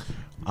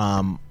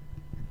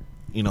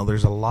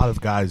 there's a lot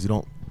of guys you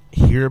don't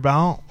hear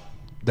about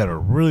that are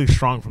really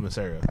strong from this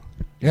area.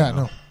 Yeah, You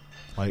know? no.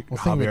 Like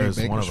Well, think Javier we is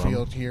do one of them.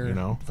 Bakersfield here, You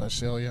know,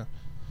 Visalia,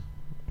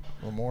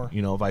 or more.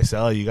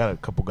 Vicella, you got a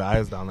couple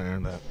guys down there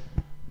that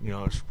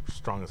are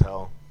strong as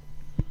hell.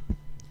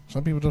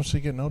 Some people don't see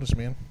get noticed,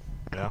 man.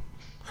 Yeah,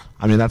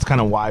 I mean that's kind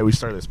of why we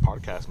started this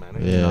podcast, man.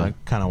 Yeah. I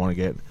kind of want to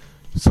get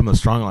some of the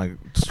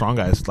strong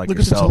guys like Look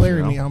yourself. at the Tulare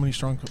you know? meet. How many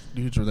strong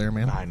dudes are there,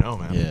 man? I know,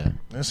 man. Yeah.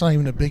 That's not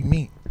even a big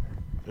meet.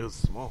 It was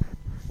small,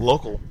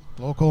 local.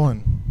 Local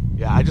and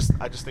Yeah, I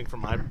just think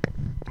from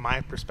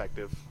my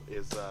perspective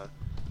is a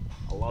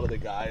lot of the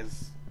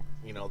guys,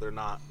 they're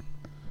not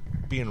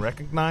being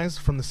recognized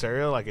from this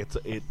area. Like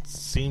it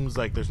seems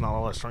like there's not a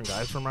lot of strong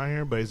guys from around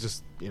here, but it's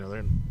just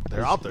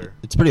they're out there.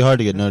 It's pretty hard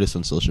to get noticed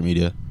on social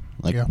media.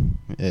 Like, Yeah.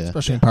 yeah.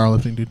 especially in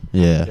powerlifting, dude.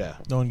 Yeah. Yeah,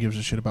 No one gives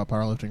a shit about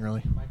powerlifting,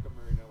 really. Michael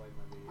Marino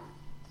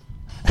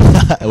like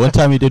my video. One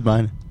time you did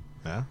mine.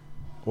 yeah.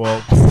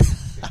 Well,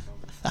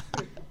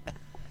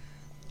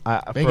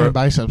 Bacon and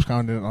biceps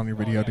comment on your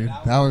video, dude.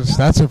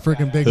 That's a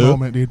freaking big Who?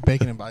 moment, dude.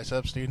 Bacon and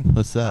biceps, dude.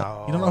 What's that?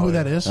 You don't know who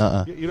that is? You don't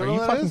Are know you who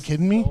that fucking is?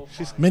 kidding me?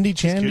 She's Mindy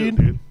Chan, cute,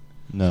 dude.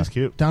 No. She's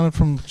cute. Down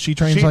from she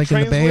trains She like in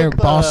the trains Bay or with,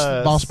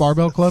 Boss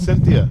Barbell Club.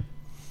 Cynthia,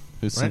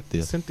 Who's right?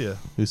 Cynthia? Cynthia,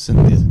 Who's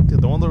Cynthia?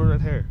 the one with the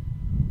red hair.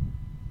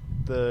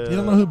 The You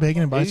don't know who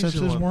Bacon and biceps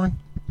Asian is, one. Warren?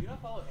 Do you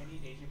not follow any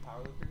Asian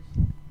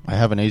powerlifters? I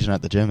have an agent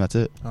at the gym. That's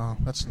it. Oh,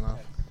 that's enough.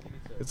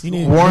 It's You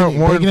need- Warren,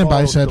 Bacon and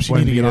follows biceps, the you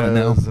need to get on it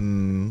now. Buendias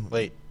and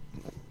Wait.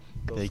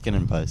 Bacon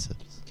and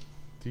biceps.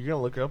 You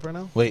gonna look her up right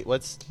now? Wait,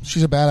 what's?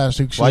 She's a badass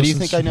dude. She Why do you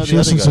listens- think I know She the other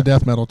listens guy? to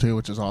death metal too,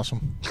 which is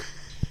awesome.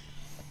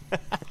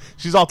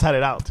 She's all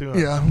tatted out too. Huh?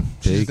 Yeah,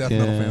 she's a death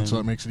metal Bacon. fan, so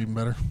that makes it even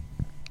better.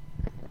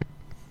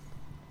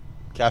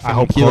 Caffeine I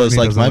hope kilos Courtney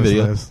like doesn't my listen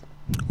to video. this.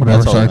 Whatever.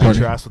 That's all Sorry, I Beat Courtney.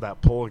 your ass with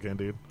that pole again,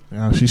 dude.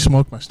 Yeah, she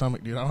smoked my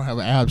stomach, dude. I don't have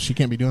abs. She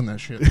can't be doing that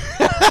shit.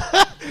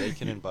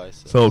 Bacon and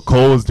biceps. So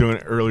Cole was doing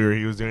it earlier.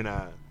 He was doing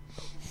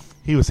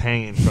he was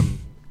hanging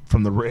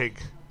from the rig,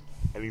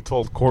 and he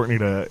told Courtney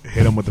to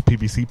hit him with the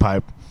PVC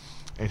pipe.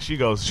 And she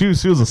goes, she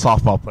was a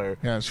softball player.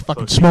 Yeah, she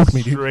fucking she smoked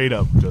me, dude. straight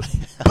up, just.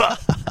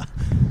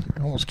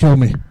 Almost killed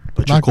me.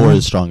 But your Not core good.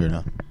 is stronger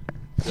now.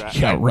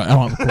 Yeah, right. I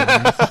don't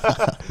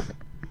know.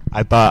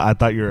 I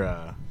thought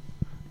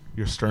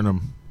your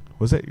sternum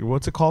was it?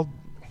 What's it called?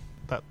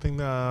 That thing.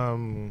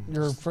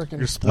 You're freaking.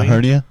 Your A spleen.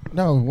 hernia?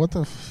 No, what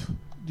the?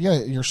 Yeah,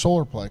 your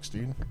solar plex,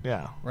 dude.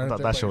 Yeah, Right I up thought there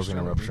that by shit was your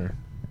gonna sternum,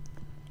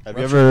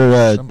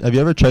 rupture. Have you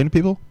ever trained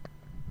people?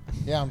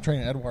 Yeah, I'm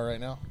training Edouard right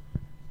now.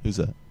 Who's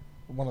that?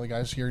 One of the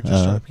guys here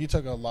just started. He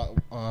took a lot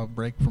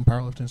break from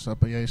powerlifting and stuff,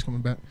 but yeah, he's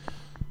coming back.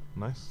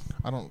 Nice.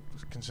 I don't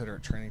consider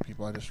it training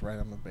people. I just write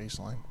on the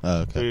baseline.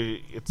 Oh,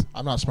 okay. It's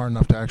I'm not smart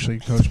enough to actually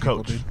coach people,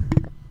 Coach. dude.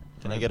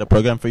 Can I get a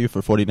program for you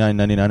for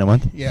 $49.99 a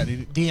month? Yeah,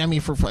 dude. DM me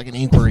for fucking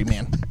inquiry,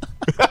 man.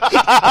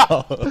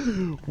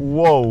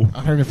 whoa.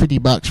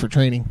 $150 for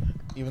training,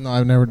 even though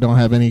I don't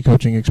have any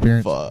coaching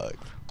experience Fuck.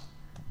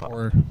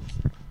 or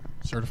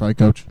certified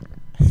coach.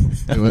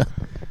 Do it.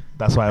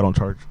 That's why I don't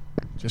charge.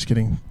 Just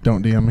kidding.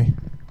 Don't DM me.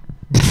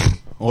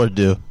 Or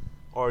do.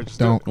 Or just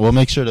Don't. We'll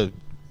make sure to.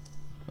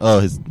 Oh,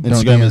 his Don't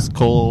Instagram DM. is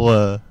Cole.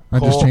 I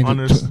just Cole changed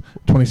unders- it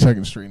to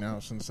 22nd Street now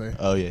since they.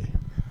 Oh yeah.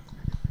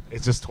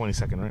 It's just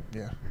 22nd, right?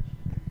 Yeah.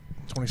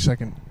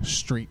 22nd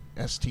Street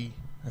ST,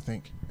 I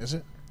think. Is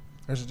it?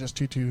 Or is it just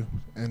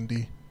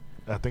 22ND?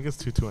 I think it's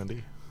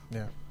 22ND.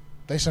 Yeah.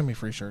 They send me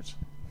free shirts.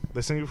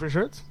 They send you free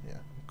shirts? Yeah.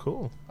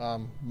 Cool.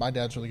 My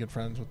dad's really good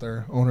friends with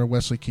their owner,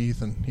 Wesley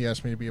Keith, and he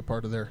asked me to be a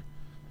part of their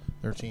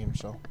team,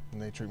 so, and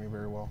they treat me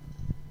very well.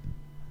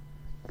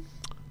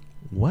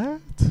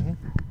 What? Mhm.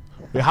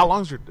 Wait, how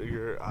long's your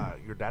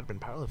dad been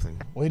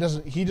powerlifting? Well,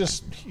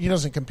 he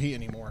doesn't compete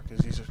anymore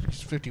because he's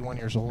 51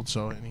 years old,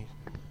 so, and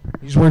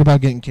he's worried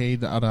about getting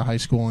Cade out of high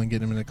school and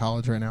getting him into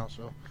college right now,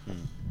 so.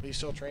 But he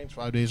still trains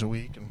 5 days a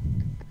week,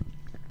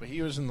 but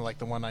he was in the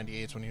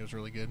 198s when he was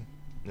really good.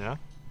 Yeah.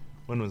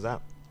 When was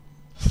that?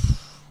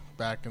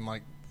 Back in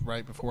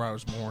right before I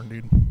was born,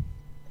 dude.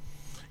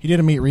 He did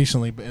a meet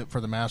recently for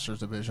the Masters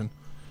division.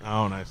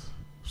 Oh, nice.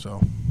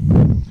 So,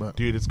 but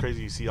Dude, it's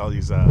crazy. You see all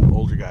these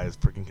older guys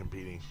freaking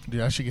competing.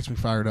 dude, that shit gets me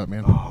fired up,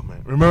 man. Oh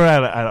man, remember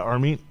at our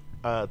meet,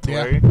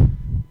 Tulare,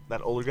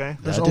 that older guy?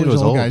 There's That always dude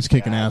was old old. guys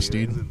kicking Yeah, ass,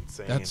 dude. it's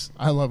insane.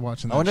 I love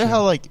watching that. I wonder shit.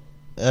 how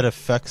that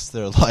affects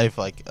their life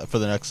for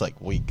the next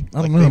week.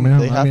 I don't know, man.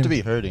 They I have mean- to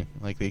be hurting.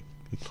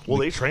 Well,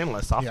 they train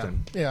less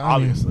often. Yeah, I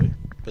mean- obviously.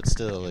 but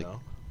still You know?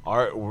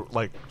 We're,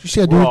 Did you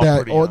see that we're dude all that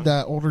pretty young.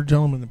 that older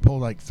gentleman that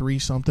pulled 3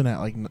 something at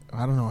I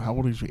don't know how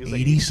old he was, He was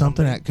 80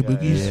 something at Yeah,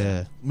 Kabuki's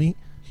yeah. meet.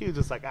 He was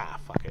just like,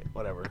 fuck it,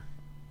 whatever.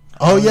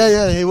 Oh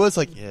yeah. He was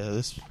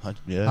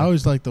yeah. I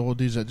always like the old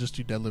dudes that just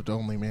do deadlift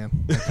only, man.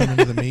 They come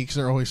into the meet 'cause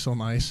they're always so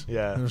nice.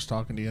 Yeah. They're just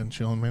talking to you and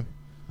chilling, man.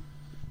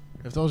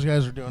 If those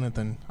guys are doing it,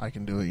 then I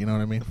can do it. You know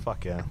what I mean?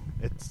 Fuck yeah,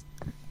 it's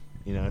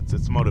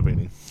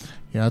motivating.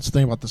 Yeah, that's the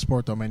thing about the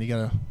sport, though, man. You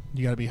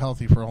gotta be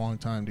healthy for a long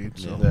time, dude.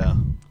 So Yeah,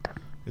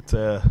 it's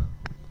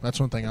that's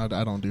one thing I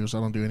don't do is I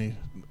don't do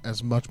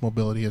as much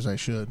mobility as I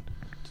should.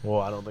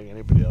 well, I don't think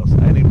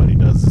anybody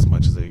does as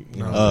much as they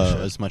No. they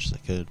should. As much as I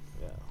could.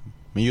 Yeah.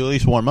 I mean, you at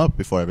least warm up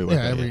before every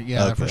workout.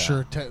 Yeah, for Okay.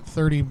 sure.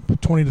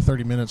 20 to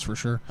 30 minutes for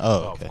sure.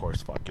 Oh, okay. Of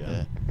course, fuck yeah.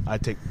 Yeah. I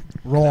take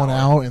Rolling an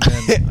hour. out and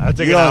then I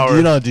take You an don't, hour.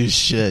 you don't do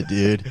shit,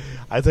 dude.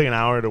 I take an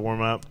hour to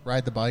warm up.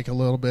 ride the bike a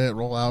little bit,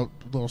 roll out,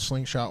 little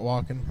slingshot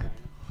walking.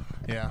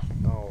 Yeah.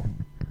 Oh,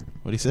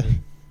 What do you say?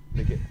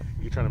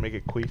 you're trying to make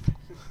it queef.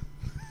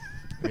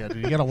 Yeah,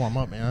 dude, you gotta warm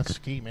up, man. That's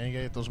key, man. You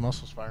gotta get those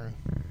muscles firing.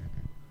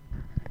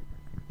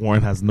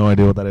 Warren has no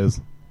idea what that is.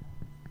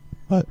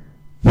 What?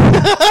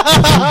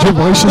 Your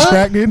voice is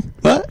cracked, dude.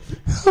 What?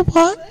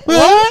 What?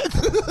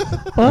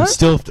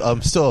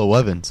 I'm still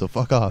 11, so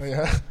fuck off.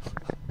 Yeah.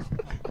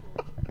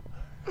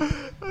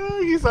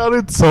 He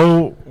sounded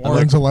so.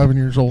 Warren's 11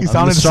 years old. He I'm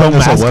sounded the so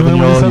strongest masculine when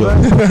he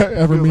 11-year-old said that.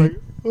 Ever He was meet.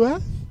 like,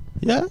 what?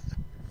 Yeah.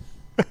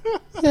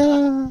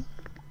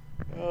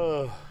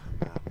 Yeah.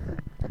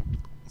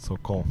 So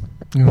Cole,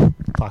 Yeah.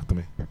 talk to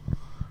me.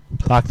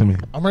 Talk to me.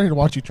 I'm ready to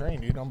watch you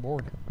train, dude. I'm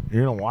bored.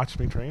 You're gonna watch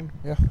me train?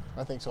 Yeah,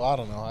 I think so. I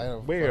don't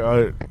know. Wait,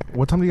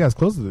 what time do you guys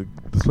close? This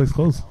place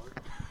close?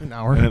 An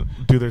hour. And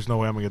dude, there's no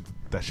way I'm gonna get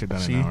that shit done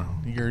See, in an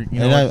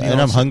hour.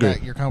 And I'm hungry.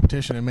 Your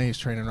competition in May is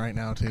training right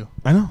now too.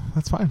 I know,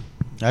 that's fine.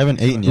 I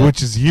haven't eaten yet.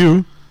 Which is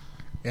you.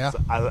 Yeah, So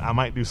I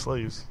might do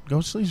sleeves.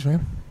 go sleeves,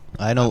 man.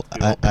 I know.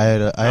 Dude.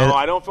 I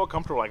I don't feel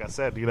comfortable. Like I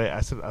said, dude, I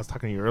was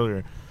talking to you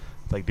earlier.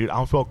 Like, dude, I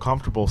don't feel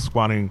comfortable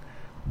squatting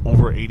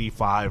over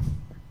 85,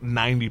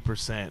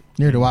 90%.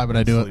 Neither do I, but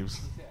I do it.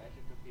 sleeves.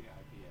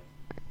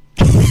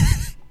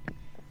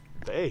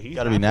 Hey, he's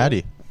gotta be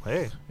natty.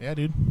 Hey, Yeah,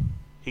 dude.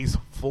 He's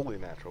fully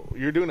natural.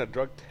 You're doing a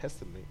drug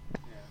test on me.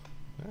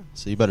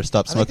 So you better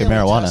stop I think smoking they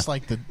only marijuana. test,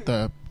 like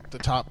the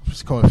top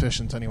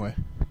coefficients anyway.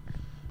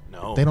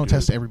 No, They don't dude.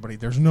 test everybody.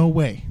 There's no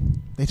way.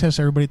 They test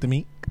everybody at the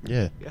meet.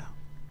 Yeah, Yeah,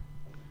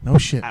 No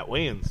shit. at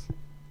weigh-ins.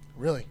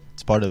 Really?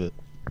 it's part of it.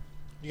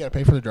 You got to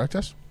pay for the drug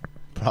test?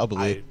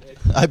 Probably.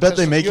 I bet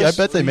they Because make you. I US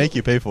bet they make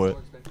you pay for it. More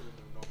expensive than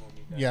a normal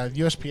meat.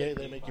 Yeah, USPA,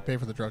 they make you pay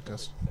for the drug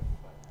test.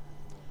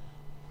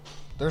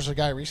 There's a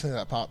guy recently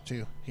that popped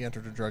too. He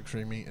entered a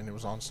drug-free meet and it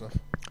was on stuff.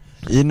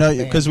 You know,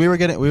 Banned. because we were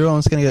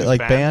almost gonna get like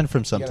Banned? banned from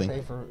You gotta something.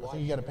 pay for. I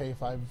think you got to pay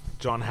 $5.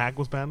 John Hack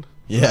was banned.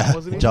 Yeah,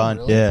 Wasn't he? John.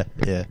 Really?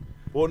 Yeah.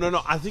 Well,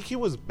 no. I think he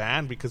was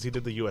banned because he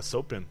did the U.S.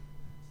 Open.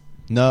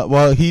 No,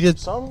 well, he did.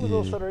 Some of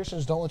those yeah.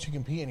 federations don't let you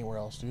compete anywhere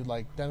else, dude.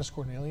 Like Dennis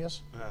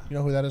Cornelius. Yeah. You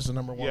know who that is? The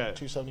number one Yeah.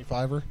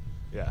 275er.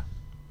 Yeah,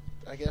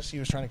 I guess he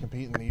was trying to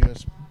compete in the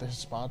U.S. His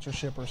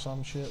sponsorship or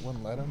some shit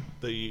wouldn't let him.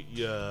 the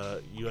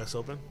U.S.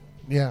 Open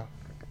Yeah.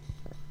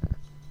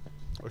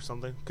 or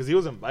something because he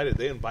was invited.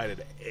 They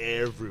invited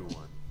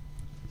everyone.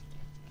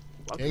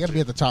 Yeah, you got to be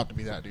at the top to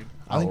be that, dude.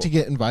 I think Oh. to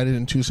get invited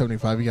in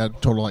 275, you got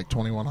to total like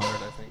 2,100,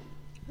 I think.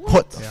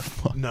 What the Yeah.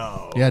 fuck?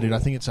 No. Yeah, dude, I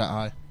think it's that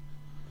high.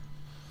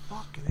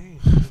 Fucking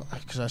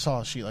Because I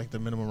saw a sheet like the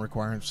minimum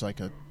requirements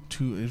like it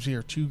was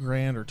either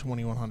 $2,000 or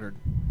 2,100.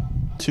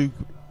 Two.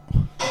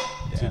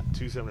 Yeah.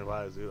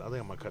 275, dude. I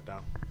think I'm gonna cut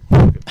down.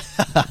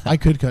 I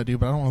could cut, dude,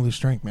 but I don't want to lose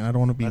strength, man. I don't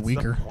want to be That's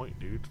weaker. the point,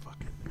 dude.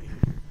 Fucking.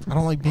 I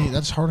don't like being.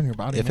 That's hard on your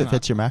body. If man. it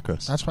fits your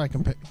macros. That's why I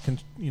can,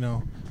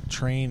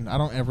 train. I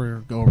don't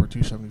ever go over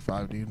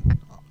 275, dude.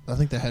 I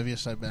think the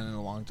heaviest I've been in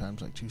a long time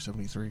is like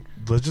 273.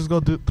 Let's just go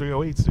do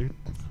 308s, dude.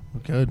 We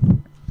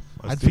could.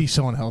 Let's I'd do- be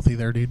so unhealthy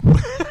there, dude.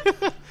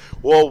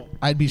 Well,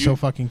 I'd be so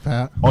fucking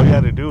fat. all you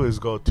had to do is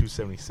go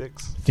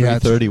 276. Yeah,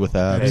 it's- 330 with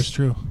That abs. is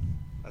true.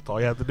 That's all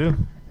you have to do.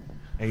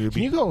 And you'd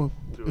Can be. you go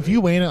if you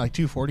weigh in at like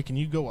 240? Can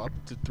you go up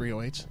to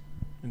 308s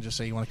and just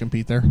say you want to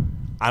compete there?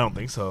 I don't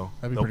think so.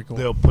 That'd be They'll- pretty cool.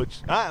 They'll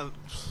put.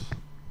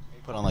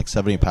 Put on like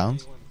 70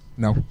 pounds.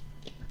 No.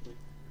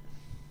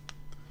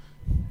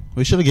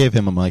 We should have gave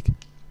him a mic.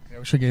 Yeah,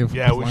 we should give.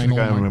 Yeah, we should have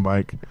Lionel got him a a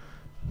bike.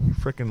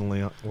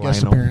 Freaking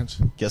guest Lionel.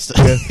 appearance. Guest,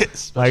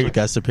 Like- like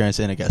guest appearance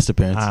and a guest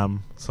appearance.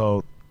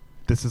 So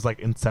this is like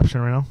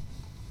Inception right now,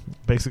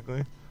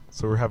 basically.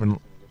 So we're having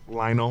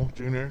Lionel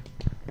Jr.,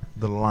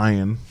 the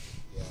lion.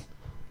 Yeah.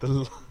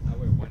 The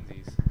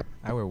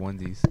I wear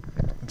onesies.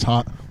 It's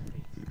hot.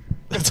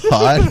 That's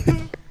hot.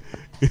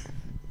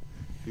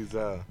 he's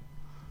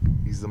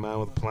the man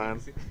with a plan.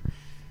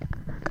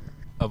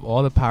 Of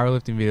all the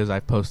powerlifting videos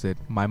I've posted,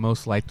 my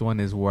most liked one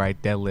is where I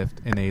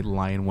deadlift in a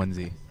lion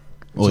onesie.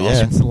 Well, So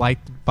yeah. it's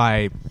liked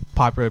by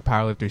popular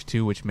powerlifters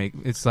too, which make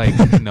it's like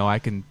I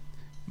can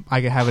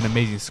have an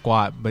amazing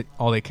squat, but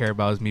all they care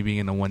about is me being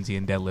in a onesie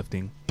and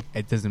deadlifting.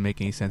 It doesn't make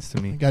any sense to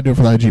You me. gotta do it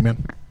for the IG,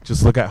 man.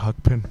 Just look at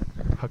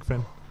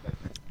Huckfin.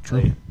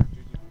 True. Hey.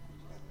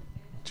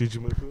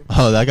 Jujimufu.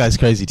 Oh, that guy's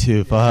crazy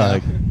too.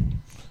 Fuck.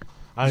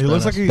 He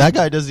looks like That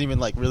guy doesn't even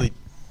like really.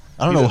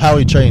 I don't He know does- how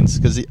he trains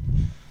because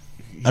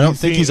I don't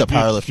think he's a dude,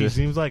 powerlifter. He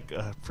seems like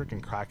a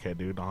freaking crackhead,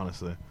 dude.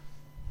 Honestly,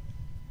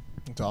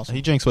 It's awesome.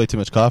 He drinks way too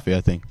much coffee.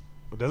 I think.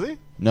 does he?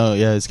 No,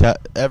 yeah, his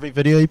cat. Every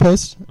video he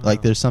posts,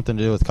 like, there's something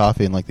to do with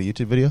coffee in like the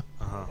YouTube video.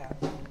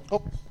 Uh-huh.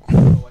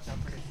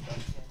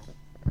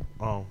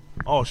 Oh,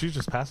 Oh, she's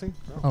just passing.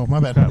 oh, my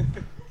bad. Crap.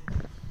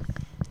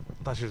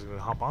 Thought she was gonna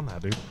hop on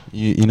that, dude.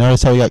 You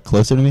notice how he got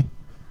closer to me?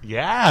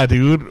 Yeah,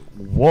 dude.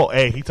 Whoa,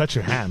 hey, he touched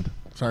your hand.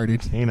 Sorry,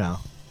 dude. Hey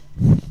now,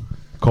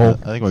 Cole. I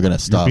think we're gonna You're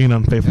stop. being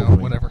unfaithful Yeah, to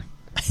me. whatever.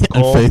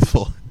 Cole.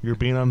 Unfaithful. You're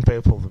being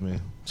unfaithful to me.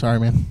 Sorry,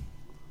 man.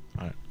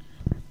 All right.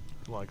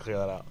 I want to clear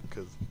that out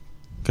because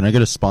Can I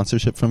get a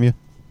sponsorship from you?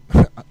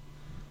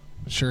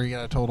 Sure, you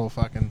got a total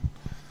fucking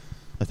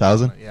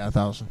 1,000? Yeah,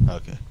 1,000.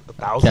 Okay.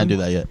 1,000. Can't do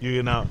that yet.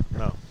 You no.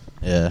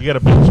 Yeah. You got to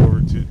bench over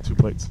two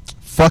plates.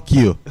 Fuck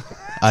you.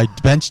 I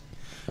benched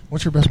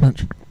What's your best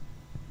bench?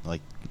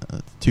 like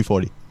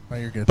 240, Oh,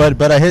 you're good.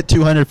 but I hit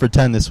 200 for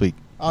 10 this week,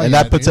 Oh, and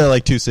yeah, that puts dude. it at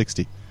like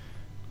 260.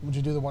 Would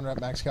you do the 1 rep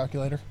max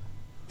calculator?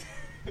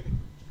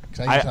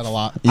 Because I use that a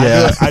lot.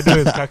 Yeah. I do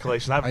his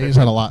calculation. I use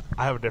that a lot.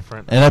 I have a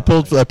different. And I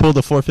pulled the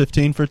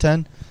 415 for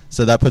 10,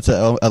 so that puts it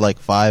at like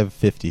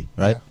 550,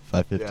 right? Yeah.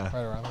 550. Yeah.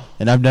 Right around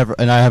there.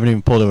 And I haven't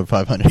even pulled over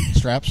 500.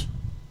 Straps?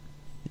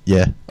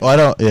 Yeah. Oh, I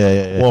don't.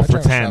 Yeah. Well, I for train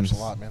with straps tens. a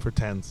lot, man. For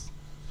tens.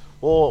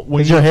 Well, when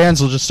Because your hands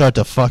will just start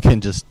to fucking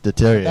just At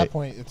deteriorate. that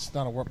point, it's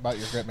not about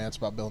your grip, man. It's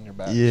about building your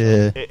back.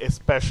 Yeah.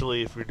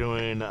 especially if you're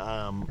doing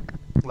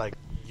like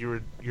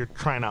you're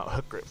trying out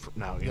hook grip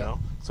now, you Yeah. know.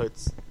 So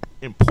it's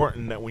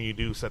important that when you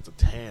do sets of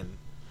 10,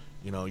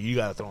 you know, you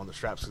gotta throw on the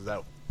straps because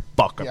that'll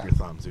fuck up Yeah. your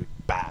thumbs, dude.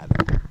 Bad.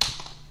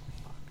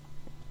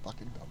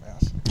 Fucking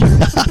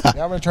dumbass.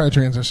 Yeah, I'm going to try to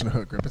transition to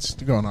hook grip. It's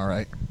going all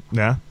right.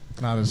 Yeah.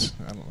 Not as,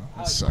 I don't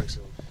know. It sucks.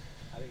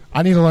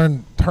 I need to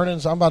learn.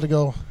 I'm about to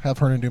go have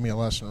Hernan do me a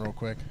lesson real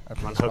quick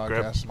after On this hook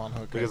grip? podcast. I'm on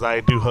hook grip. Because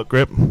I do hook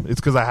grip. It's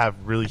because I have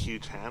really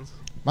huge hands.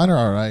 Mine are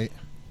all right.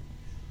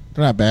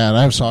 They're not bad.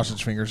 I have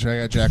sausage fingers. I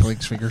got Jack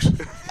Link's fingers.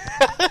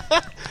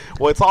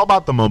 Well, it's all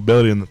about the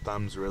mobility in the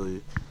thumbs,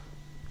 really.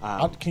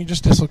 Can you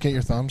just dislocate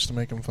your thumbs to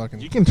make them fucking...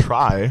 You can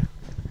try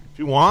if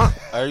you want.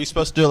 Are you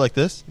supposed to do it like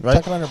this? Right?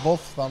 Tuck it under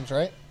both thumbs,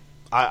 right?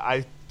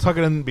 I tuck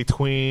it in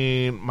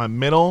between my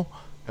middle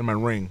and my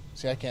ring.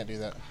 See, I can't do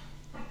that.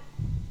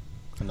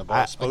 And the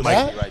ball's supposed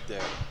like to be right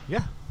there. Yeah.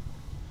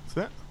 See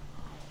that?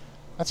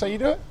 That's how you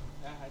do it?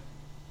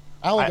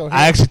 I'll go here.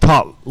 I actually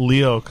taught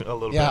Leo a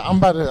little bit. Yeah,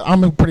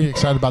 I'm pretty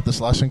excited about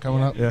this lesson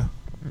coming up. Yeah.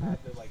 I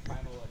had the like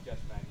final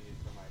adjustment I needed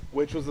for my.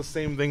 Which was the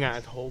same thing I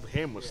told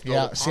him. Was still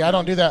Yeah, the see, I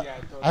don't do that. Yeah,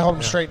 totally. I hold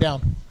them straight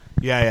down.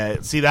 Yeah.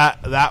 See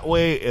that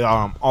way,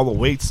 all the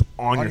weight's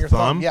on your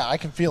thumb. Yeah, I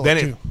can feel Then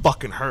it, it too.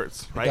 fucking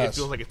hurts, right? It does.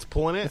 feels like it's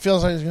pulling it. It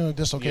feels like it's going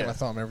to dislocate Yeah. my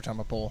thumb every time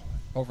I pull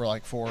over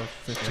like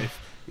 450.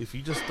 If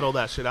you just throw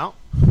that shit out,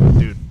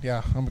 dude.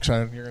 Yeah, I'm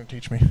excited. You're going to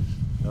teach me.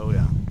 Oh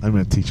yeah, I'm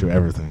gonna teach you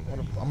everything. I'm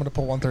going to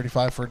pull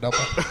 135 for a double.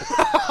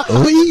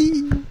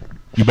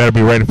 You better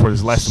be ready for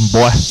this lesson,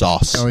 boy.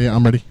 Sauce. Oh, yeah,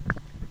 I'm ready.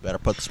 Better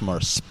put some more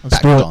respect Let's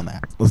do it. on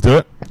that. Let's do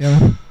it. Yeah,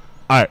 man.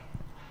 All right.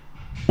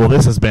 Well,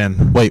 this has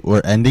been. Wait,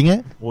 we're ending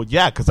it? Well,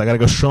 yeah, because I gotta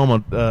go show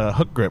him a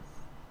hook grip.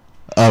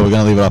 Oh, we're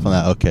gonna leave it off on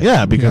that. Okay.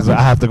 Yeah, because Yeah.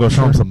 I have to go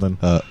show him something.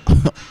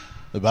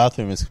 The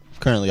bathroom is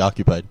currently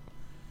occupied.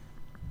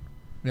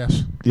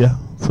 Yes. Yeah.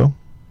 So.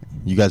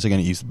 You guys are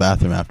gonna use the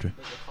bathroom after.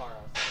 There's a car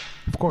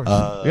outside. Of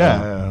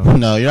course.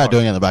 No, you're not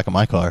doing it in the back of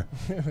my car.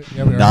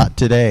 Yeah, we are. Not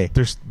today.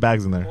 There's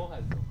bags in there. Cole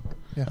has no car.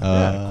 Yeah.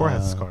 Yeah, Core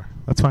has his car.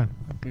 That's fine.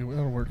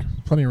 That'll work.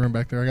 Plenty of room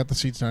back there. I got the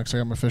seats now because I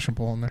got my fishing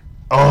pole in there.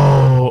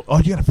 Oh,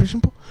 you got a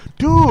fishing pole,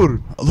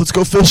 dude? Let's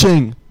go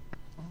fishing.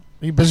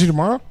 Are you busy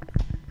tomorrow?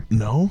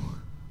 No,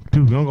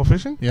 dude. We wanna go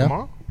fishing Yeah.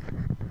 tomorrow?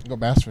 Go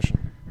bass fishing.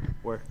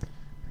 Where?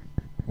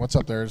 What's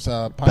up there? Is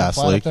Pine Bass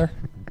Flat Lake. up there?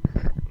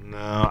 No,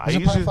 I Is it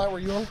Pine usually Flat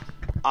where you are?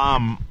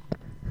 I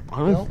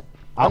don't No?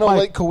 I know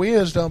Lake Kauai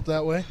is dumped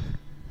that way.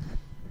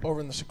 Over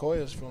in the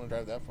Sequoias if you want to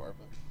drive that far.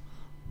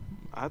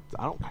 But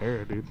I don't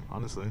care, dude.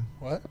 Honestly,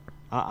 what?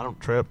 I don't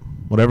trip.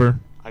 Whatever.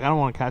 I kind of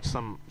want to catch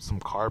some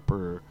carp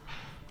or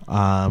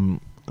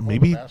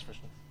maybe Bass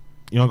fishing.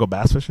 you want to go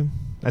bass fishing.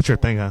 That's your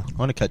thing, huh? I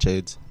want to catch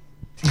AIDS.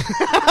 You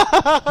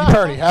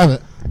already have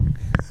it.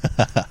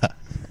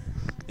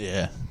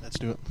 Yeah. Let's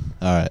do it.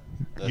 All right.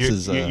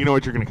 This You know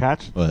what you're gonna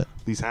catch? what?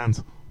 These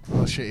hands.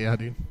 Oh shit, yeah,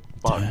 dude.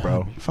 Fuck, Damn,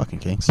 bro. you fucking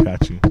kinks.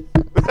 Catch you.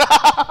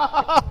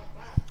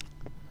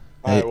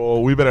 All right,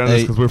 well, we better end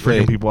this because we're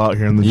freaking hey, people out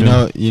here in the You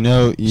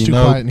gym. It's too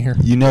quiet in here.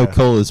 You know Yeah.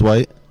 Cole is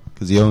white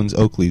because he owns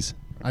Oakley's,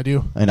 I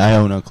do. and I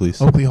own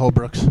Oakley's. Oakley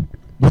Holbrooks.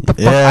 What the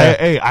fuck?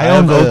 Yeah. I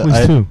own the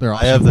Oakleys too. They're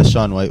I have the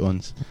Sean White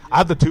ones. I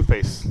have the Two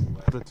Face.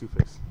 I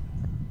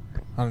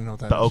don't know what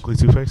that The is. Oakley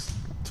Two Face.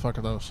 What the fuck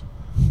are those?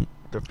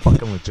 They're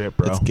fucking legit,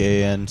 bro. It's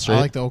gay and straight. I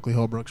like the Oakley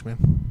Holbrooks,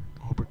 man.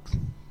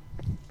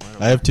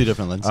 I have two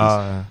different lenses.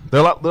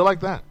 They're like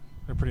that.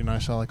 They're pretty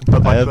nice. I like But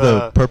them. I like have the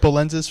the- purple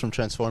lenses from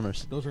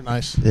Transformers. Those are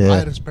nice. Yeah. I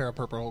had a pair of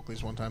purple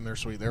Oakleys one time. They're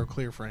sweet. They were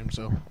clear frame,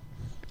 so.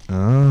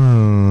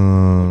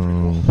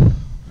 Oh.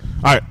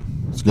 All right.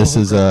 This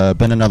has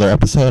been another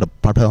episode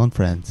of Parpel and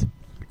Friends.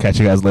 Catch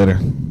you guys later.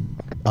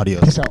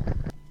 Adios. Peace out.